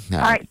 Okay? All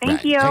right.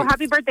 Thank you. Hey.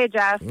 Happy birthday,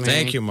 Jeff.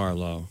 Thank you,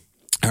 Marlo.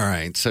 All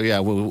right. So, yeah,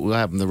 we'll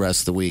have them the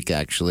rest of the week,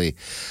 actually.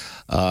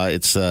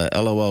 It's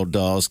LOL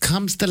Dolls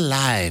comes to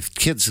life.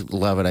 Kids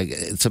love it.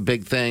 It's a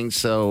big thing.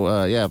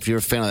 So, yeah, if you're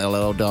a fan of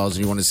LOL Dolls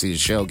and you want to see the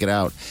show, get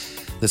out.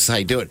 This is how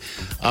you do it.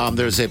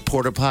 There's a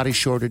porta potty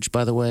shortage,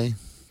 by the way,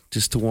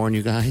 just to warn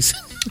you guys.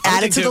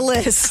 Add it to the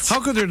list. How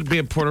could there be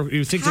a porta?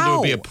 You think that there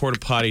would be a porta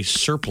potty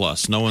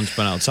surplus? No one's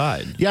been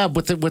outside. Yeah,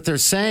 but what they're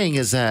saying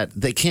is that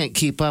they can't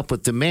keep up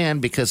with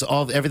demand because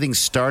everything's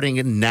starting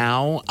in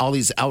now. All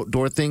these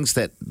outdoor things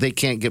that they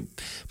can't get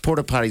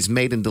porta potties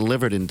made and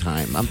delivered in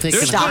time. I'm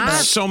thinking,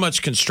 there's so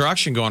much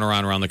construction going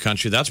around the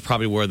country. That's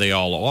probably where they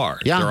all are.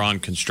 Yeah. They're on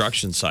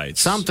construction sites.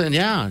 Something,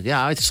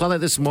 yeah. I saw that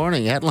this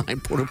morning.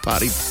 Headline porta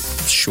potty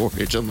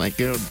shortage. I'm like,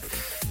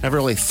 never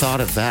really thought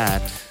of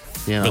that.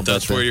 You know, but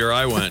that's where your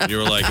eye went. You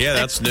were like, yeah,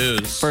 that's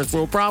news. First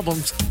world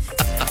problems.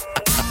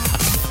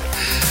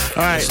 All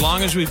right. As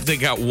long as they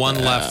got one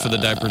left for the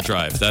diaper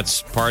drive.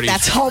 That's party.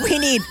 That's all we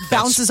need.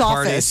 Bounces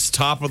office. Party's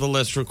top of the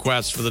list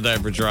request for the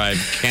diaper drive.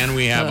 Can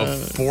we have a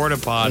porta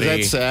potty?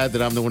 Is that sad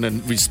that I'm the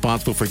one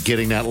responsible for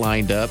getting that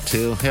lined up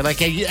too? They're like,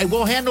 hey,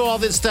 we'll handle all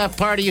this stuff.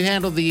 Party, you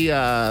handle the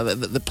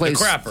place.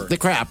 The crapper. The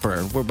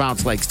crapper, where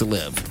Bounce likes to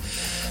live.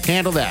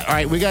 Handle that. All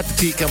right, we got the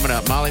tea coming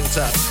up. Molly, what's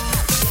up?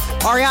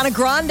 Ariana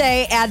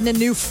Grande adding a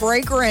new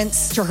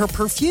fragrance to her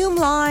perfume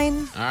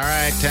line. All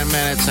right, 10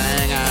 minutes.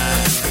 Hang on.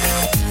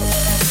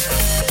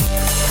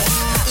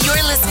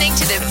 You're listening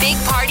to the Big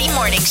Party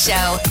Morning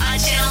Show on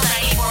Channel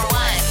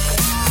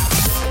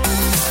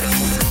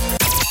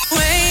 94.1.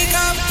 Wake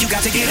up, you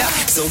got to get up.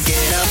 So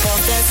get up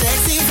off that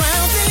sexy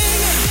brown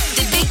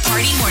thing. The Big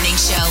Party Morning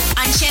Show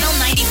on Channel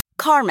 94.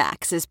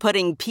 CarMax is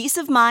putting peace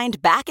of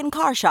mind back in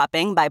car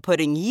shopping by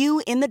putting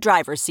you in the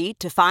driver's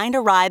seat to find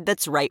a ride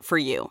that's right for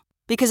you.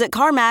 Because at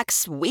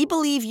CarMax, we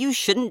believe you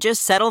shouldn't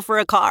just settle for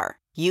a car.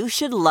 You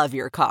should love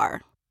your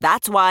car.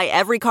 That's why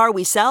every car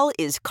we sell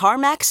is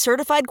CarMax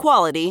certified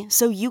quality,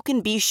 so you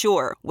can be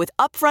sure with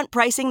upfront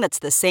pricing that's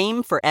the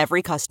same for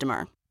every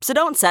customer. So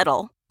don't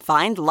settle.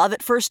 Find love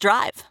at first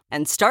drive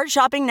and start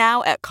shopping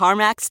now at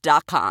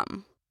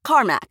CarMax.com.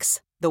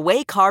 CarMax, the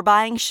way car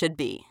buying should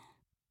be.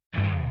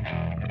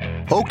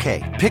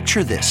 Okay,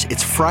 picture this.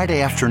 It's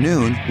Friday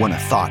afternoon when a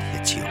thought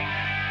hits you.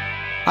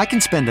 I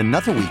can spend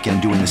another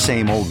weekend doing the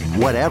same old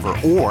whatever,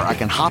 or I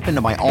can hop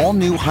into my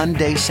all-new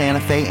Hyundai Santa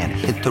Fe and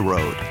hit the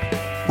road.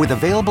 With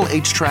available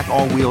H-Track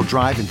all-wheel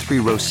drive and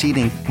 3-row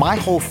seating, my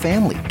whole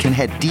family can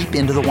head deep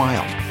into the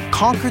wild.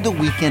 Conquer the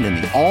weekend in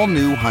the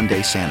all-new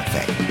Hyundai Santa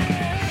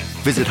Fe.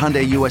 Visit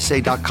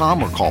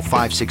HyundaiUSA.com or call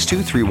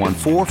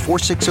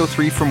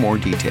 562-314-4603 for more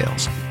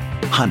details.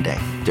 Hyundai,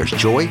 there's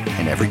joy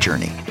in every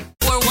journey.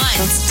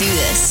 Let's do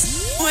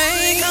this.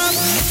 Wake up.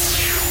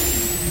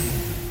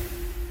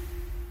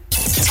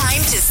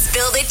 Time to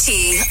spill the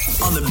tea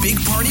on the Big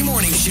Party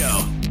Morning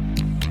Show.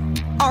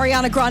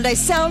 Ariana Grande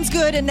sounds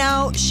good, and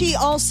now she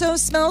also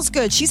smells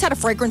good. She's had a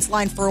fragrance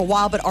line for a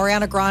while, but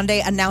Ariana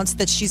Grande announced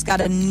that she's got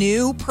a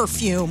new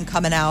perfume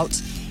coming out.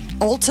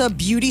 Ulta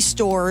Beauty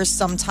Stores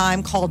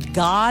sometime called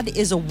God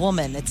is a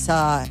Woman. It's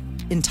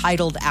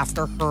entitled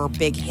after her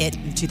big hit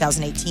in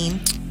 2018.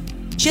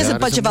 She has a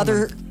bunch of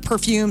other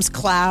perfumes,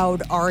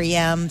 Cloud,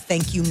 REM,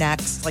 Thank You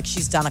Next. Like,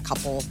 she's done a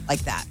couple like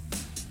that.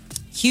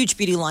 Huge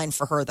beauty line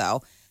for her,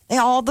 though.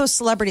 All those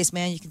celebrities,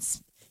 man, you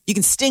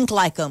can stink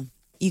like them.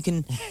 You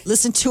can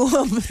listen to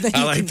them.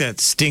 I like that.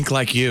 Stink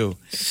like you.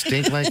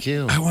 Stink like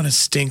you. I want to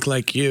stink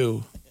like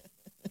you.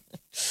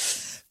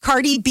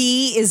 Cardi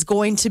B is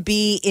going to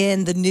be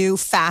in the new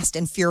Fast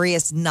and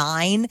Furious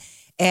 9.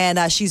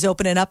 And she's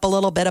opening up a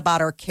little bit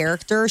about her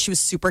character. She was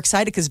super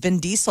excited because Vin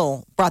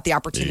Diesel brought the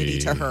opportunity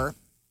to her.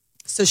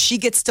 So she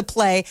gets to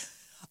play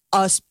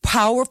a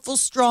powerful,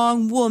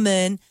 strong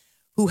woman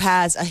who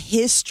has a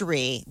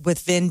history with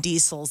Vin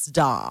Diesel's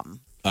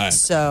Dom. All right.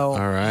 So,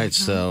 all right.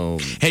 So,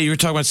 hey, you were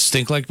talking about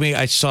stink like me.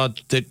 I saw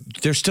that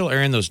they're still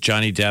airing those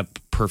Johnny Depp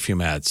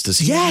perfume ads. Does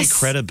he have any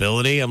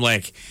credibility? I'm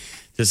like,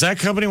 does that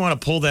company want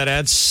to pull that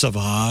ad?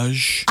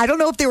 Sauvage. I don't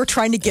know if they were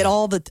trying to get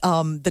all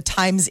the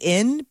times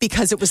in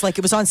because it was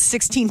on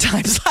 16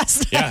 times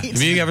last night. Yeah.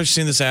 Have you ever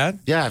seen this ad?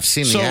 Yeah, I've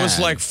seen the ad. So it was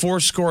like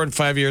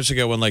 405 years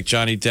ago when like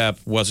Johnny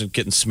Depp wasn't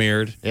getting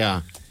smeared.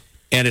 Yeah.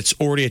 And it's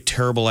already a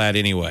terrible ad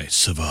anyway.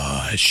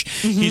 Sauvage.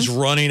 Mm-hmm. He's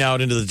running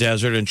out into the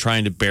desert and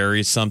trying to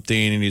bury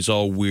something, and he's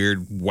all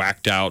weird,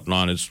 whacked out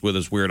and with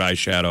his weird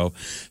eyeshadow.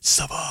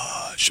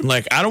 Sauvage. I'm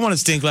like, I don't want to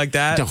stink like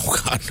that. No,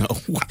 God, no.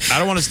 I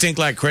don't want to stink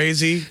like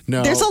crazy.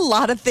 No. There's a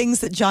lot of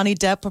things that Johnny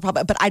Depp would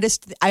probably, but I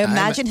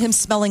imagine him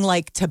smelling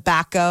like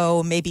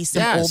tobacco, maybe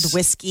some old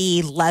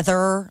whiskey,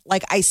 leather.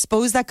 Like, I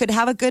suppose that could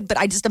have a good, but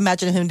I just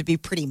imagine him to be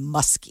pretty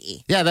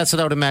musky. Yeah, that's what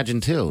I would imagine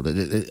too.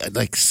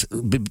 Like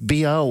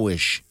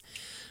BO-ish.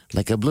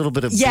 Like a little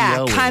bit of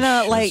kind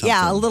of like,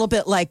 a little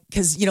bit like,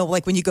 because,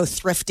 like when you go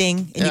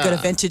thrifting and you go to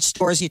vintage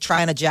stores, you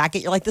try on a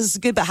jacket, you're like, this is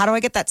good, but how do I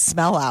get that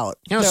smell out?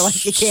 They're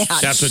like, you can't.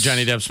 That's what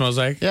Johnny Depp smells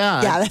like?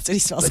 Yeah. Yeah, that's what he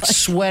smells like.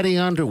 Sweaty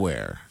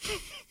underwear.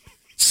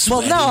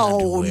 Well,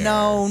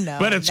 no.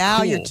 But it's now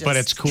cool. You're just... But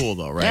it's cool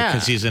though, right? Yeah.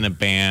 Because he's in a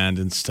band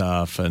and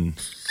stuff, and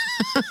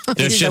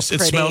there's He's it so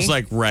smells pretty.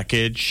 like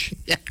wreckage.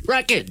 Yeah,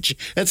 wreckage.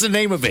 That's the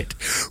name of it.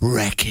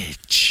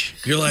 Wreckage.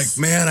 You're like,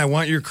 man, I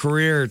want your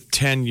career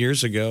 10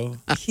 years ago.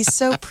 He's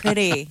so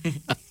pretty.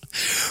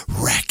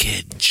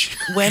 Wreckage.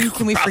 When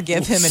can we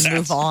forgive him and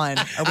move on?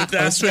 Are we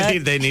That's close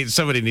what yet?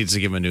 somebody needs to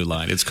give him a new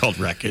line. It's called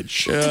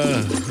wreckage.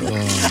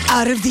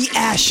 Out of the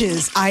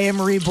ashes, I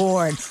am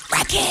reborn.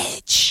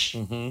 Wreckage.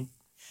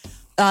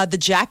 The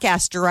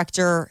Jackass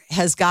director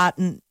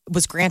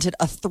was granted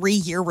a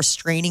 3-year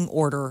restraining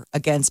order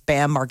against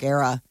Bam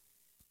Margera.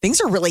 Things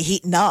are really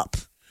heating up.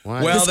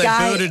 What? Well, This they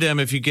guy- booted him.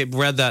 If you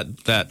read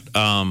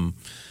that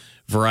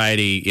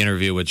Variety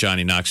interview with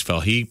Johnny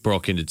Knoxville, he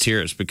broke into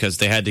tears because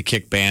they had to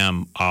kick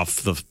Bam off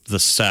the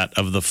set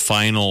of the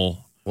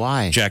final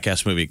Why?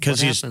 Jackass movie because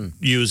What he's happened?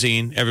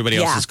 using everybody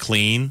else Yeah. is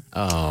clean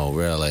Oh,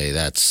 really?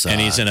 That's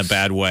and he's in a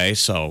bad way.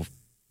 So,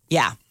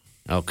 Yeah.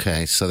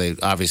 Okay, so they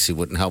obviously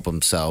wouldn't help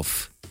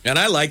himself. and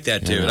I like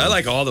that dude. I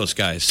like all those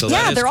guys. So that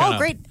Yeah, is they're all kinda-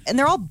 great. And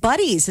they're all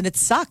buddies. And it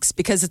sucks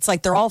because it's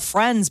like they're all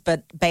friends,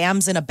 but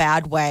Bam's in a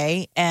bad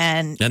way.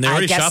 And And they I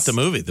already guess- shot the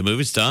movie. The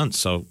movie's done,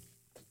 so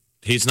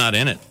he's not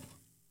in it.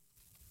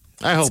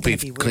 I hope gonna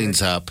he be weird.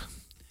 cleans up.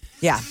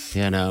 Yeah.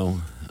 You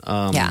know.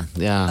 Yeah.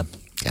 Yeah.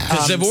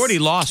 Because they've already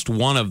lost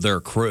one of their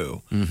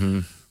crew. Mm-hmm.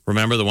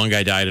 Remember, the one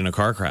guy died in a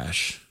car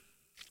crash.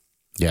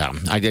 Yeah.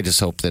 I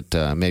just hope that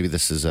maybe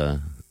this is a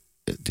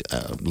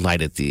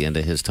light at the end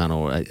of his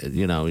tunnel.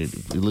 You know,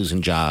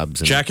 losing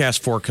jobs. And, Jackass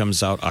 4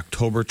 comes out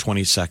October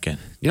 22nd.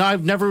 you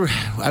know,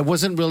 I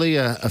wasn't really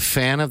a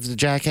fan of the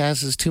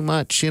Jackasses too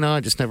much. You know, I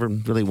just never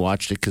really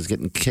watched it because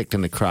getting kicked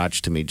in the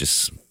crotch to me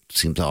just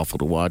seems awful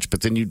to watch.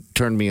 But then you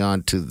turned me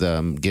on to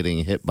them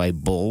getting hit by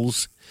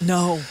bulls.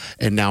 No.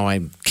 And now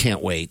I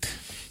can't wait.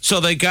 So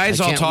the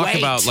guys I all can't talk wait.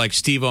 about, like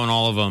Steve-O and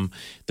all of them,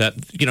 that,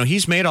 you know,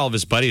 he's made all of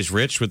his buddies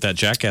rich with that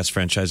Jackass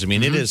franchise. I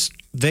mean,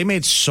 they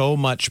made so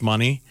much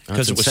money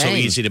because it That's was so insane.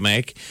 easy to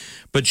make.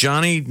 But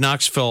Johnny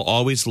Knoxville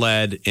always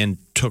led and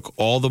took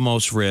all the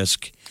most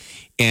risk.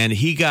 And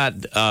he got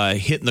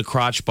hit in the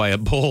crotch by a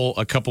bull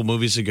a couple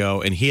movies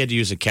ago, and he had to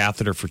use a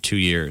catheter for 2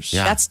 years.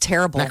 Yeah. That's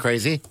terrible. Isn't that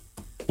crazy?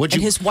 Would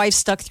And you, his wife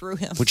stuck through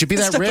him. would you be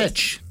that Stuck with-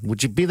 rich?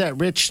 Would you be that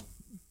rich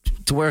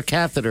to wear a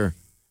catheter?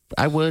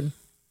 I would.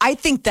 I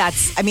think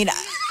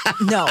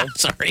no.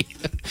 Sorry.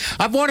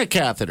 I've worn a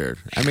catheter.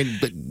 I mean,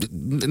 but,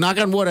 knock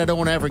on wood, I don't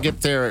want to ever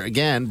get there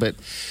again, but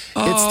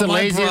it's the my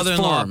laziest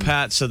brother-in-law, form.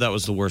 Pat, said that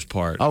was the worst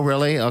part. Oh,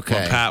 really? Okay.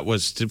 When Pat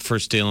was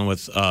first dealing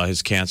with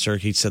his cancer,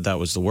 he said that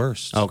was the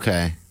worst.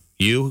 Okay.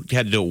 You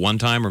had to do it one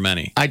time or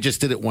many? I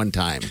just did it one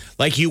time.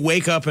 Like you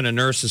wake up and a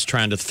nurse is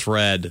trying to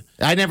thread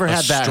I never a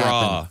had that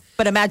straw happen.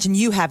 But imagine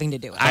you having to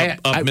do it.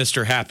 of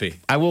Mr. Happy.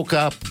 I woke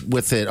up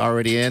with it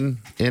already in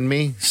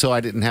me, so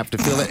I didn't have to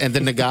feel it. And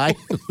then the guy,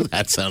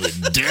 that sounded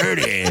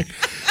dirty.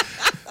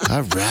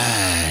 All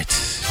right.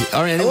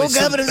 All right. I Anyway, woke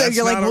up and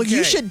you're like, well,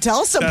 you should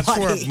tell somebody. That's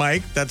where,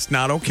 Mike, that's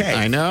not okay.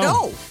 I know.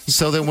 No.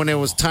 So then when it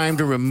was time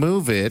to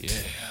remove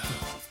it,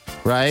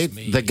 right,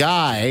 the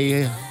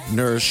guy,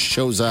 nurse,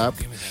 shows up.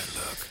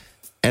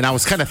 And I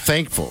was kind of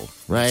thankful,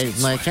 right?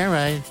 Like, all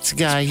right, it's a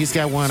guy. He's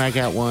got one. I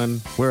got one.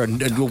 Where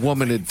a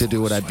woman to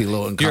do it, I'd be a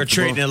little uncomfortable. You're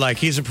treating it like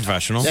he's a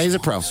professional. Yeah, he's a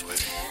pro.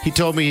 He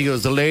told me, he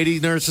goes, the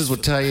lady nurses will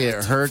tell you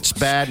it hurts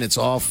bad and it's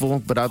awful,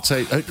 but I'll tell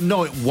you,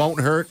 no, it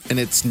won't hurt and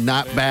it's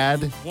not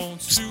bad.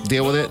 Just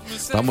deal with it.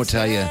 But I'm going to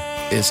tell you,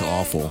 it's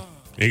awful.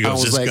 He I goes,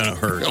 was it's like, going to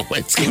hurt. "No,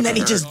 it's And gonna then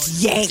he hurt."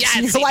 just yanks.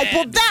 and you're like,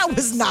 well, that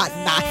was not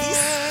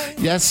nice.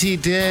 Yes, he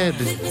did.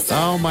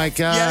 Oh, my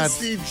God. Yes,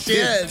 he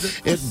did.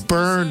 It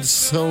burned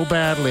so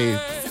badly.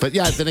 But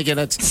yeah, then again,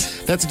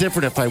 that's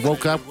different. If I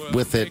woke up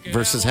with it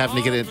versus having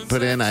to get it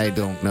put in, I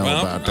don't know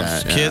about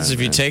that. Kids, Yeah, if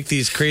you yeah. take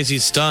these crazy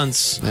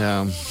stunts,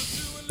 Yeah.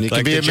 You like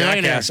can be the a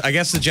millionaire. Jackass, I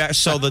guess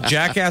the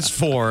Jackass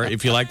 4,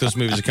 if you like those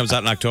movies, it comes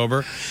out in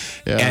October,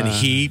 Yeah. and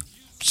he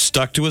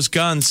stuck to his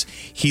guns.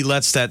 He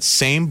lets that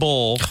same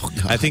bull.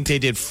 I think they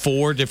did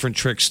 4 different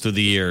tricks through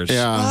the years.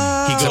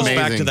 Yeah. He It's goes back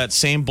amazing. to that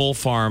same bull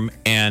farm,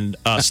 and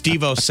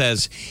Steve-O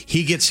says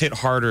he gets hit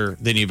harder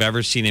than you've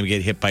ever seen him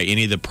get hit by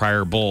any of the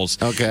prior bulls.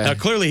 Okay. Now,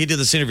 clearly, he did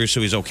this interview, so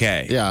he's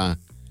okay. Yeah.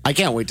 I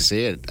can't wait to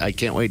see it. I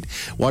can't wait.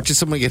 Watching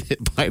someone get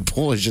hit by a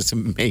bull is just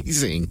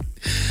amazing.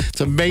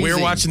 It's amazing. We were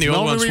watching the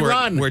old ones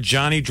rerun. where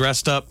Johnny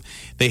dressed up.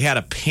 They had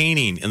a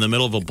painting in the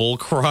middle of a bull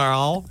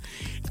corral,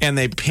 and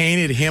they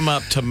painted him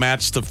up to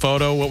match the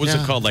photo. What was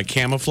it Yeah. called? Like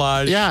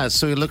camouflage? Yeah,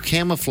 so he looked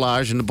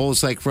camouflage, and the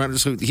bull's like running.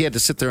 So he had to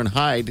sit there and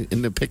hide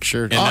in the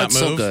picture. And oh, not it's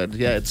so move? good.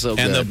 Yeah, it's so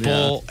And good. the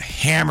bull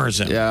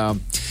hammers him. Yeah,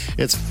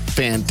 it's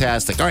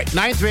fantastic. All right,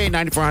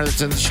 938-9400.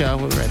 That's in the show.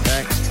 We'll be right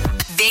back.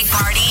 Big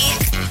Party,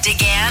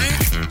 DeGan,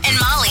 and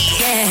Molly.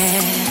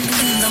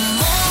 In the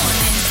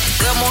morning.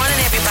 Good morning,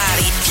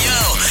 everybody. Yo,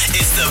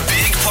 it's the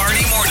Big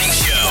Party Morning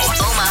Show.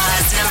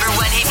 Omaha's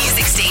 #1 hit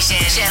music station,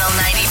 Channel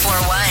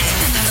 94.1.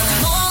 In the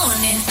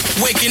morning.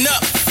 Waking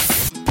up.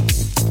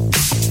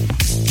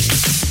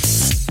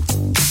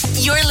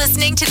 You're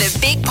listening to the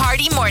Big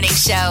Party Morning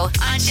Show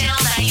on Channel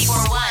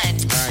 94.1. All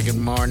right, good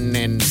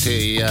morning to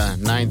you.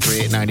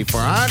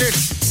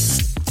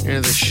 938-9400.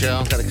 Here's the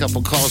show. Got a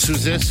couple calls.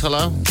 Who's this?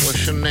 Hello?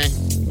 What's your name?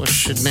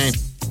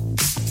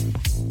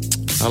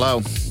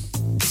 Hello?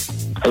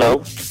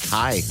 Hello?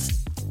 Hi.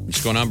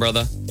 What's going on,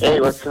 brother?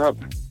 Hey, what's up?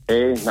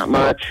 Hey, not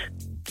much.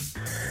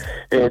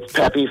 It's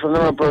Peppy from the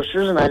Rump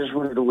Roasters, and I just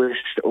wanted to wish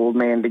old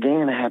man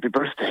DeGan a happy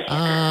birthday.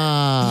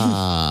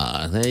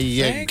 Ah, there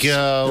you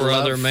go.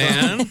 Brother,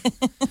 man.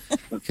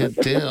 Good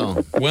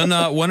deal. When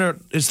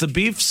is the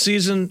beef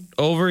season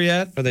over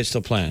yet? Or are they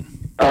still playing?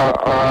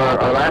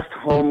 Our last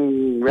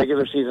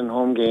regular season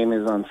home game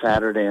is on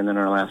Saturday, and then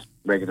our last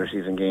regular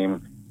season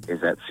game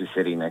is at Sioux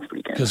City next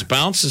weekend. Because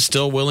Bounce is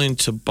still willing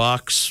to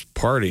box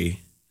party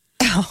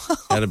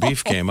at a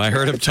beef game. I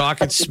heard him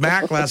talking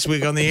smack last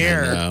week on the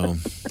air. I know.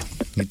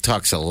 He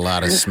talks a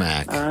lot of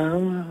smack.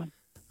 I'll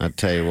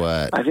tell you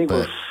what. I think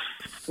we're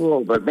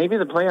full, but maybe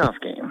the playoff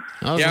game.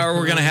 Yeah, or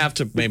we're going to have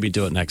to maybe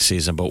do it next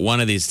season, but one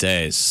of these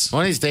days.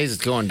 One of these days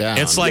it's going down.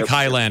 It's like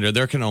Highlander.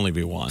 There can only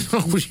be one.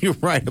 You're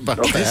right about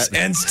that. This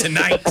ends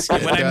tonight.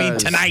 When I mean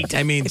tonight,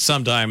 I mean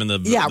sometime in the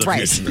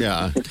future.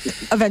 Yeah.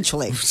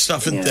 Eventually.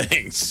 Stuff and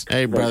things.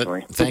 Hey,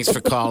 brother. Thanks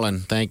for calling.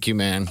 Thank you,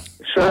 man.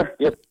 Sure.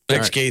 Yep.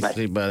 Thanks, Keith.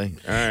 See you, buddy.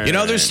 All right. You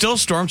know, there's still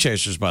storm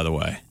chasers, by the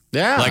way.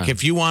 Yeah. Like,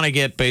 if you want to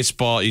get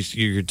baseball,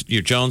 you're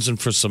jonesing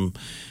for some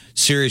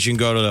series, you can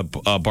go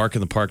to Bark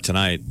in the Park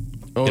tonight.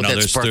 Oh, you know,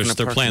 that's Bark in the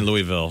they're Park. playing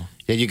Louisville.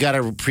 Yeah, you got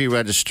to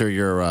pre-register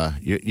your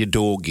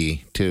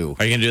doggy, too.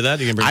 Are you going to do that?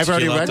 You can bring I've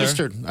already tequila out there?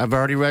 registered. I've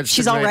already registered.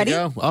 She's all ready?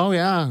 To go. Oh,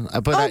 yeah.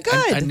 But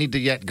good. I need to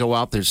yet go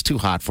out there. It's too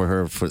hot for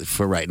her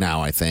for right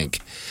now, I think.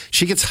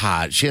 She gets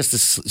hot.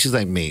 She's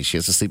like me. She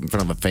has to sleep in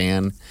front of a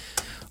fan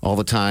all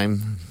the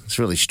time. It's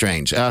really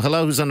strange.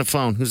 Hello, who's on the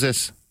phone? Who's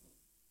this?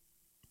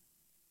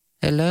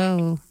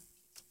 Hello.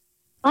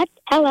 What?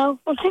 Hello.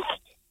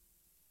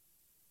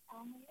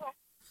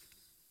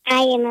 I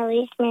am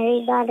Elise,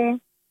 Mary's daughter.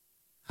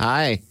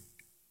 Hi.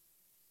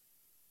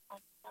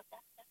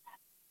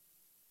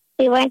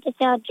 We want to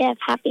tell Jeff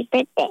happy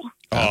birthday.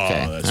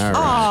 Okay. That's All very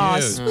Aw,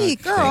 cute.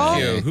 sweet girl.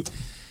 Thank you.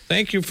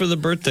 Thank you for the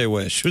birthday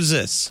wish. Who's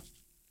this?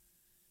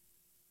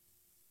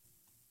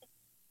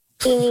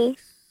 Amy.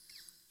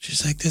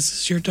 She's like, this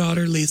is your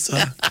daughter,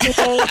 Lisa.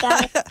 Mary's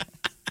daughter.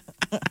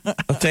 Oh,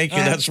 thank you.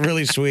 That's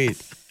really sweet.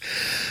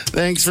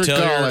 Thanks for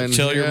calling.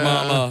 Tell your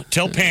mama.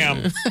 Tell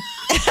Pam.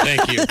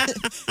 Thank you.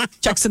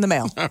 Checks in the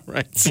mail. All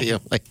right. See you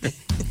later.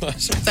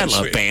 I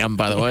love Pam,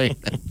 by the way.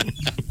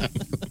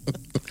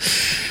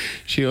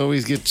 She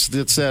always gets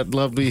that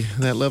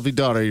lovely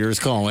daughter of yours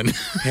calling.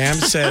 Pam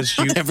says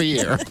you every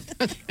year.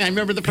 I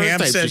remember the first Pam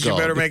time says she you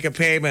called. better make a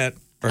payment,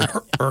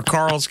 or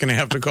Carl's going to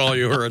have to call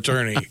you her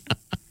attorney.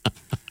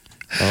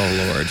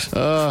 Oh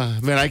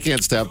Lord! Man, I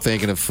can't stop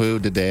thinking of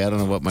food today. I don't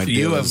know what my deal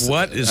You is. have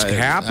what is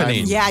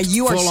happening? Yeah,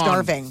 you are full-on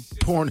starving.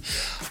 Porn.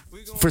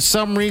 For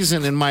some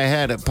reason in my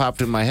head, it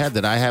popped in my head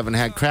that I haven't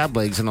had crab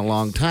legs in a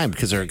long time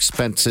because they're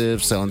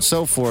expensive, so on and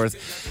so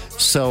forth.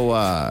 So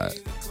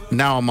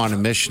now I'm on a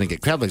mission to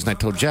get crab legs. And I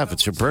told Jeff,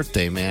 it's your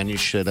birthday, man. You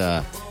should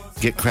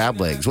get crab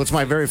legs. What's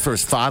my very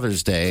first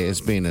Father's Day is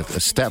being a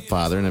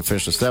stepfather, an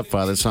official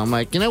stepfather. So I'm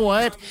like, you know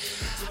what?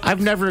 I've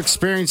never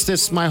experienced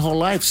this my whole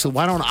life, so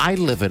why don't I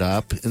live it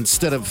up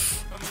instead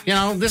of,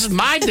 this is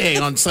my day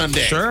on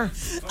Sunday. Sure.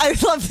 I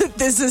love that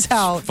this is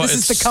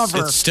the cover.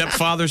 It's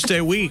Stepfather's Day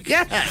week.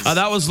 Yes.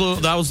 That was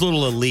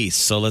little Elise.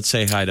 So let's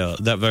say hi to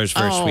that. Very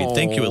sweet.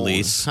 Thank you,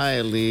 Elise. Hi,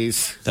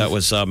 Elise. That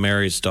was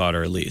Mary's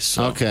daughter, Elise.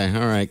 So. Okay,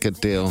 all right,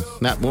 good deal.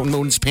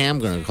 When's Pam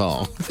going to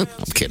call? I'm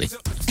kidding.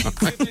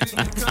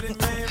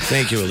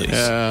 Thank you, Elise.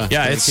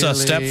 Yeah, it's you,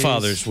 Elise.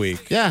 Stepfather's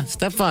week. Yeah,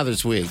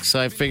 Stepfather's week. So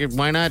I figured,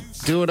 why not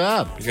do it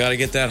up? You got to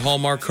get that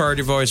Hallmark card.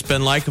 You've always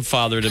been like a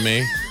father to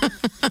me.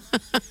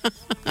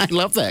 I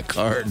love that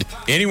card.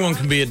 Anyone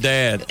can be a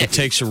dad. It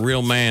takes a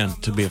real man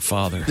to be a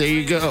father. There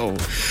you go. All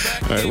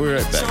right, we're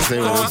right back. Stay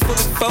with us.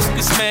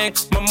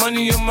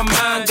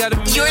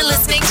 You're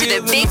listening to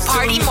the Big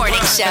Party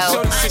Morning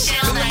Show on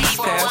Channel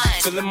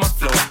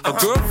 94.1. A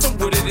girl from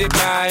Wooded they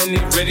buy and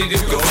they ready to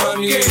go.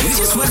 Yeah. We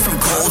just went from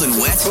cold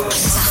and wet to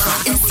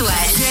hot and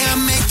sweat. Yeah,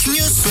 I'm making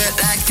you sweat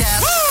like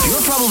that.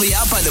 You're probably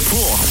out by the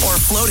pool or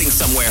floating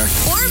somewhere.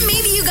 Or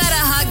maybe you got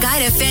a hot guy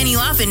to fan you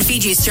off in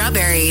Fiji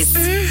strawberries.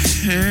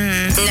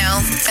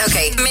 No?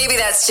 Okay, maybe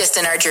that's just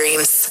in our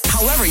dreams.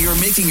 However, you're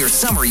making your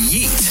summer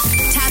yeet.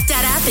 Tap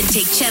that app and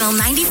take Channel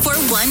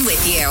 94.1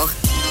 with you.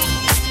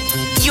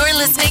 You're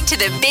listening to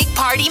the Big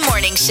Party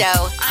Morning Show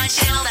on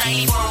Channel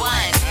 94.1. All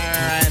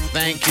right,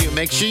 thank you.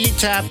 Make sure you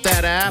tap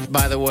that app,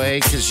 by the way,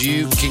 because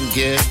you can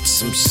get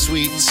some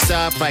sweet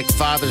stuff like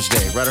Father's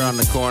Day right around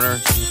the corner.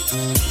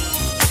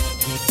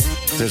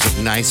 There's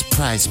a nice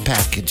prize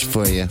package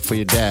for you, for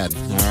your dad,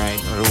 all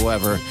right, or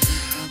whoever.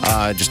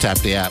 Just tap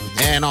the app.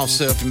 And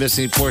also, if you miss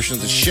any portion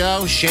of the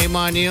show, shame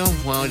on you.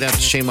 Well, we don't have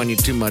to shame on you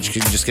too much.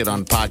 You can just get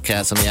on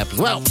podcasts on the app as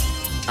well.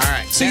 All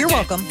right. So you're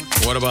welcome.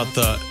 What about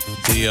the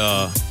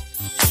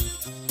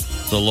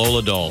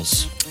Lola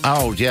dolls?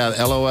 Oh, yeah,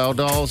 LOL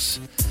dolls.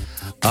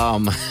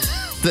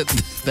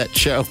 that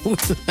show.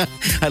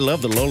 I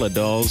love the Lola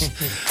dolls.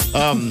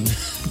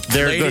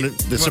 They're going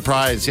to the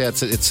surprise. Yeah,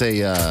 it's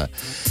a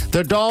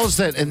they're dolls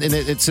that and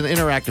it's an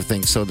interactive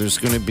thing. So there's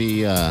going to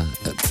be.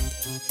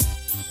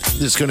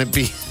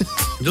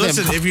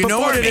 Listen, if you know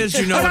what it is,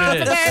 you know what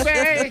it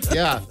is.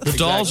 Yeah. The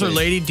dolls are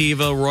Lady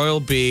Diva, Royal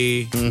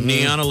B,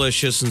 Neon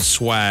Alicious, and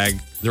Swag.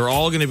 They're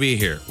all going to be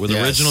here with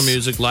original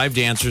music, live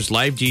dancers,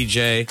 live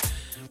DJ,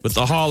 with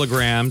the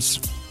holograms.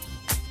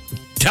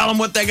 Tell them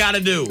what they got to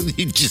do.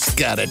 You just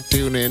got to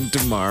tune in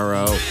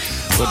tomorrow.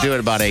 We'll do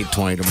it about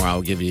 8:20 tomorrow.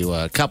 We'll give you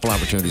a couple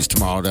opportunities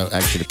tomorrow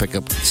to pick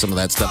up some of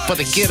that stuff for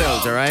the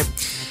kiddos, all right?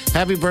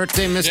 Happy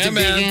birthday, Mr.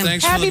 Deegan.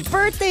 Thanks Happy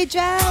birthday,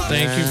 Jeff.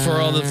 Thank you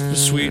for all the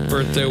sweet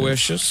birthday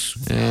wishes.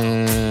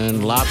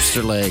 And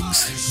lobster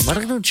legs. Why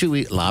don't you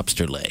eat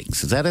lobster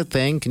legs? Is that a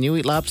thing? Can you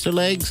eat lobster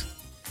legs?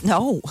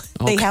 No.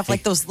 They have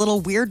like those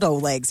little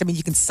weirdo legs. I mean,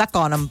 you can suck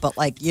on them, but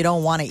like you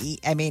don't want to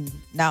eat. I mean,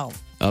 no.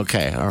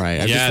 Okay, all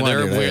right.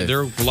 They're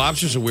weird.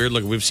 Lobsters are weird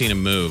looking. We've seen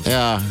them move.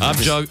 Yeah.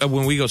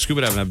 When we go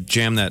scuba diving, I've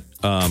jammed that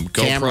GoPro.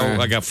 Camera.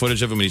 I got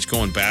footage of him and he's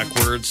going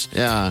backwards.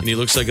 Yeah. And he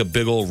looks like a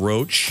big old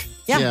roach.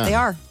 Yeah. They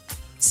are.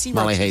 Sea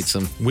Molly roaches. hates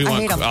them.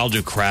 hate 'em. I'll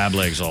do crab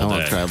legs all I day.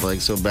 want crab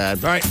legs so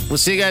bad. All right, we'll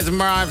see you guys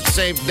tomorrow. Have a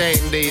safe day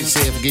indeed.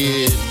 See you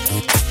good.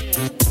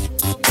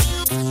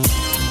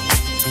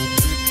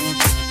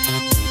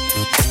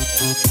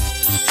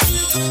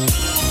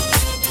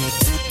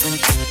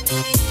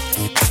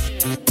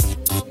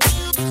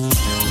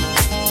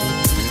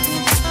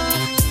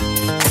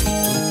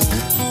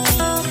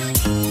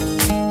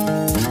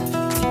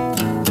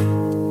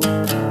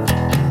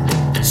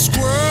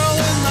 Squirrel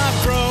in my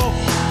fro,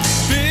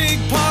 big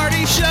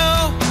party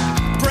show.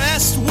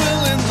 Breast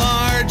will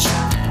enlarge,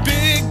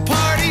 big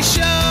party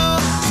show.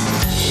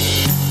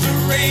 The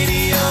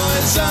radio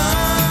is on.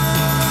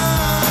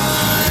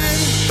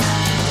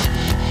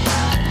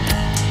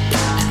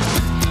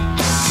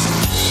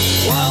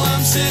 While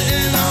I'm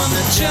sitting on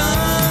the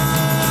john.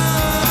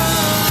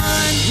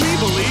 We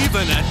believe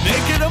in a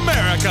naked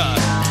America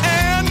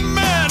and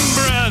man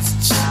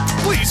breasts.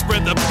 Please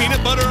spread the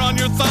peanut butter on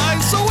your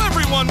thighs so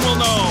everyone will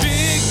know.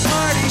 Big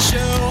party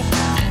show.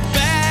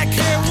 Back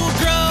hair will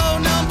grow.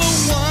 Number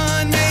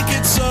one, make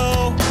it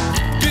so.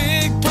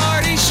 Big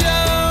party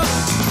show.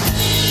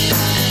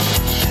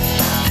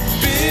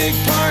 Big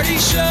party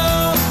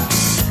show.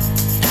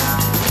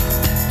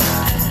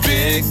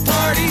 Big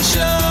party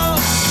show.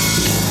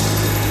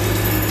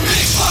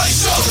 Big party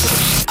show.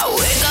 I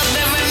wake up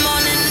every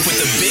morning With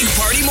the Big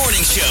Party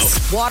Morning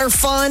Show. Water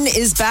Fun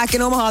is back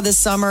in Omaha this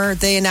summer.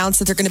 They announced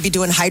that they're going to be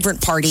doing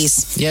hydrant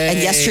parties. Yay. And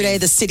yesterday,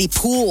 the city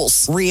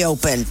pools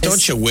reopened.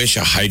 Don't you wish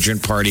a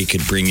hydrant party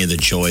could bring you the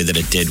joy that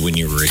it did when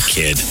you were a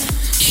kid?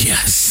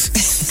 Yes.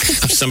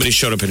 If somebody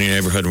showed up in your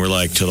neighborhood and we're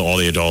like to all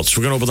the adults,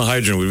 we're going to open the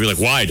hydrant. We'd be like,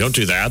 why? Don't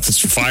do that. That's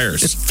for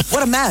fires.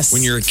 What a mess.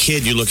 When you're a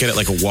kid, you look at it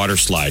like a water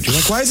slide. You're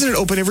like, why isn't it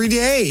open every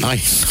day? I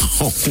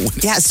know.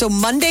 Yeah, so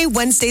Monday,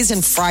 Wednesdays,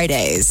 and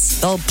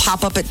Fridays, they'll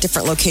pop up at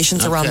different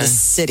locations around the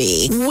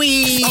city.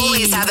 We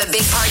always have a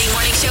Big Party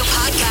Morning Show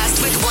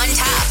podcast with one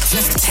tap.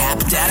 Just tap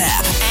that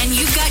app. And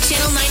you've got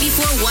Channel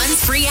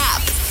 94.1's free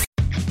app.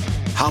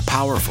 How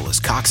powerful is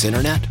Cox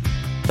Internet?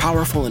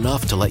 Powerful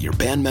enough to let your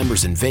band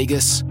members in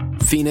Vegas,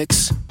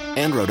 Phoenix,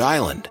 and Rhode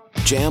Island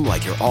jam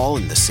like you're all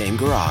in the same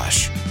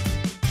garage.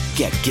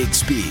 Get gig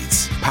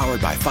speeds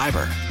powered by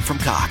fiber from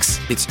Cox.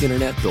 It's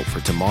internet built for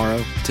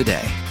tomorrow,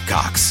 today.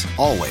 Cox,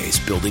 always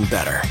building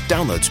better.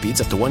 Download speeds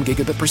up to 1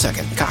 gigabit per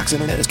second. Cox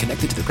Internet is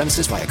connected to the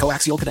premises via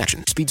coaxial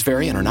connection. Speeds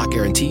vary and are not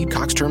guaranteed.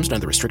 Cox terms and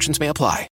other restrictions may apply.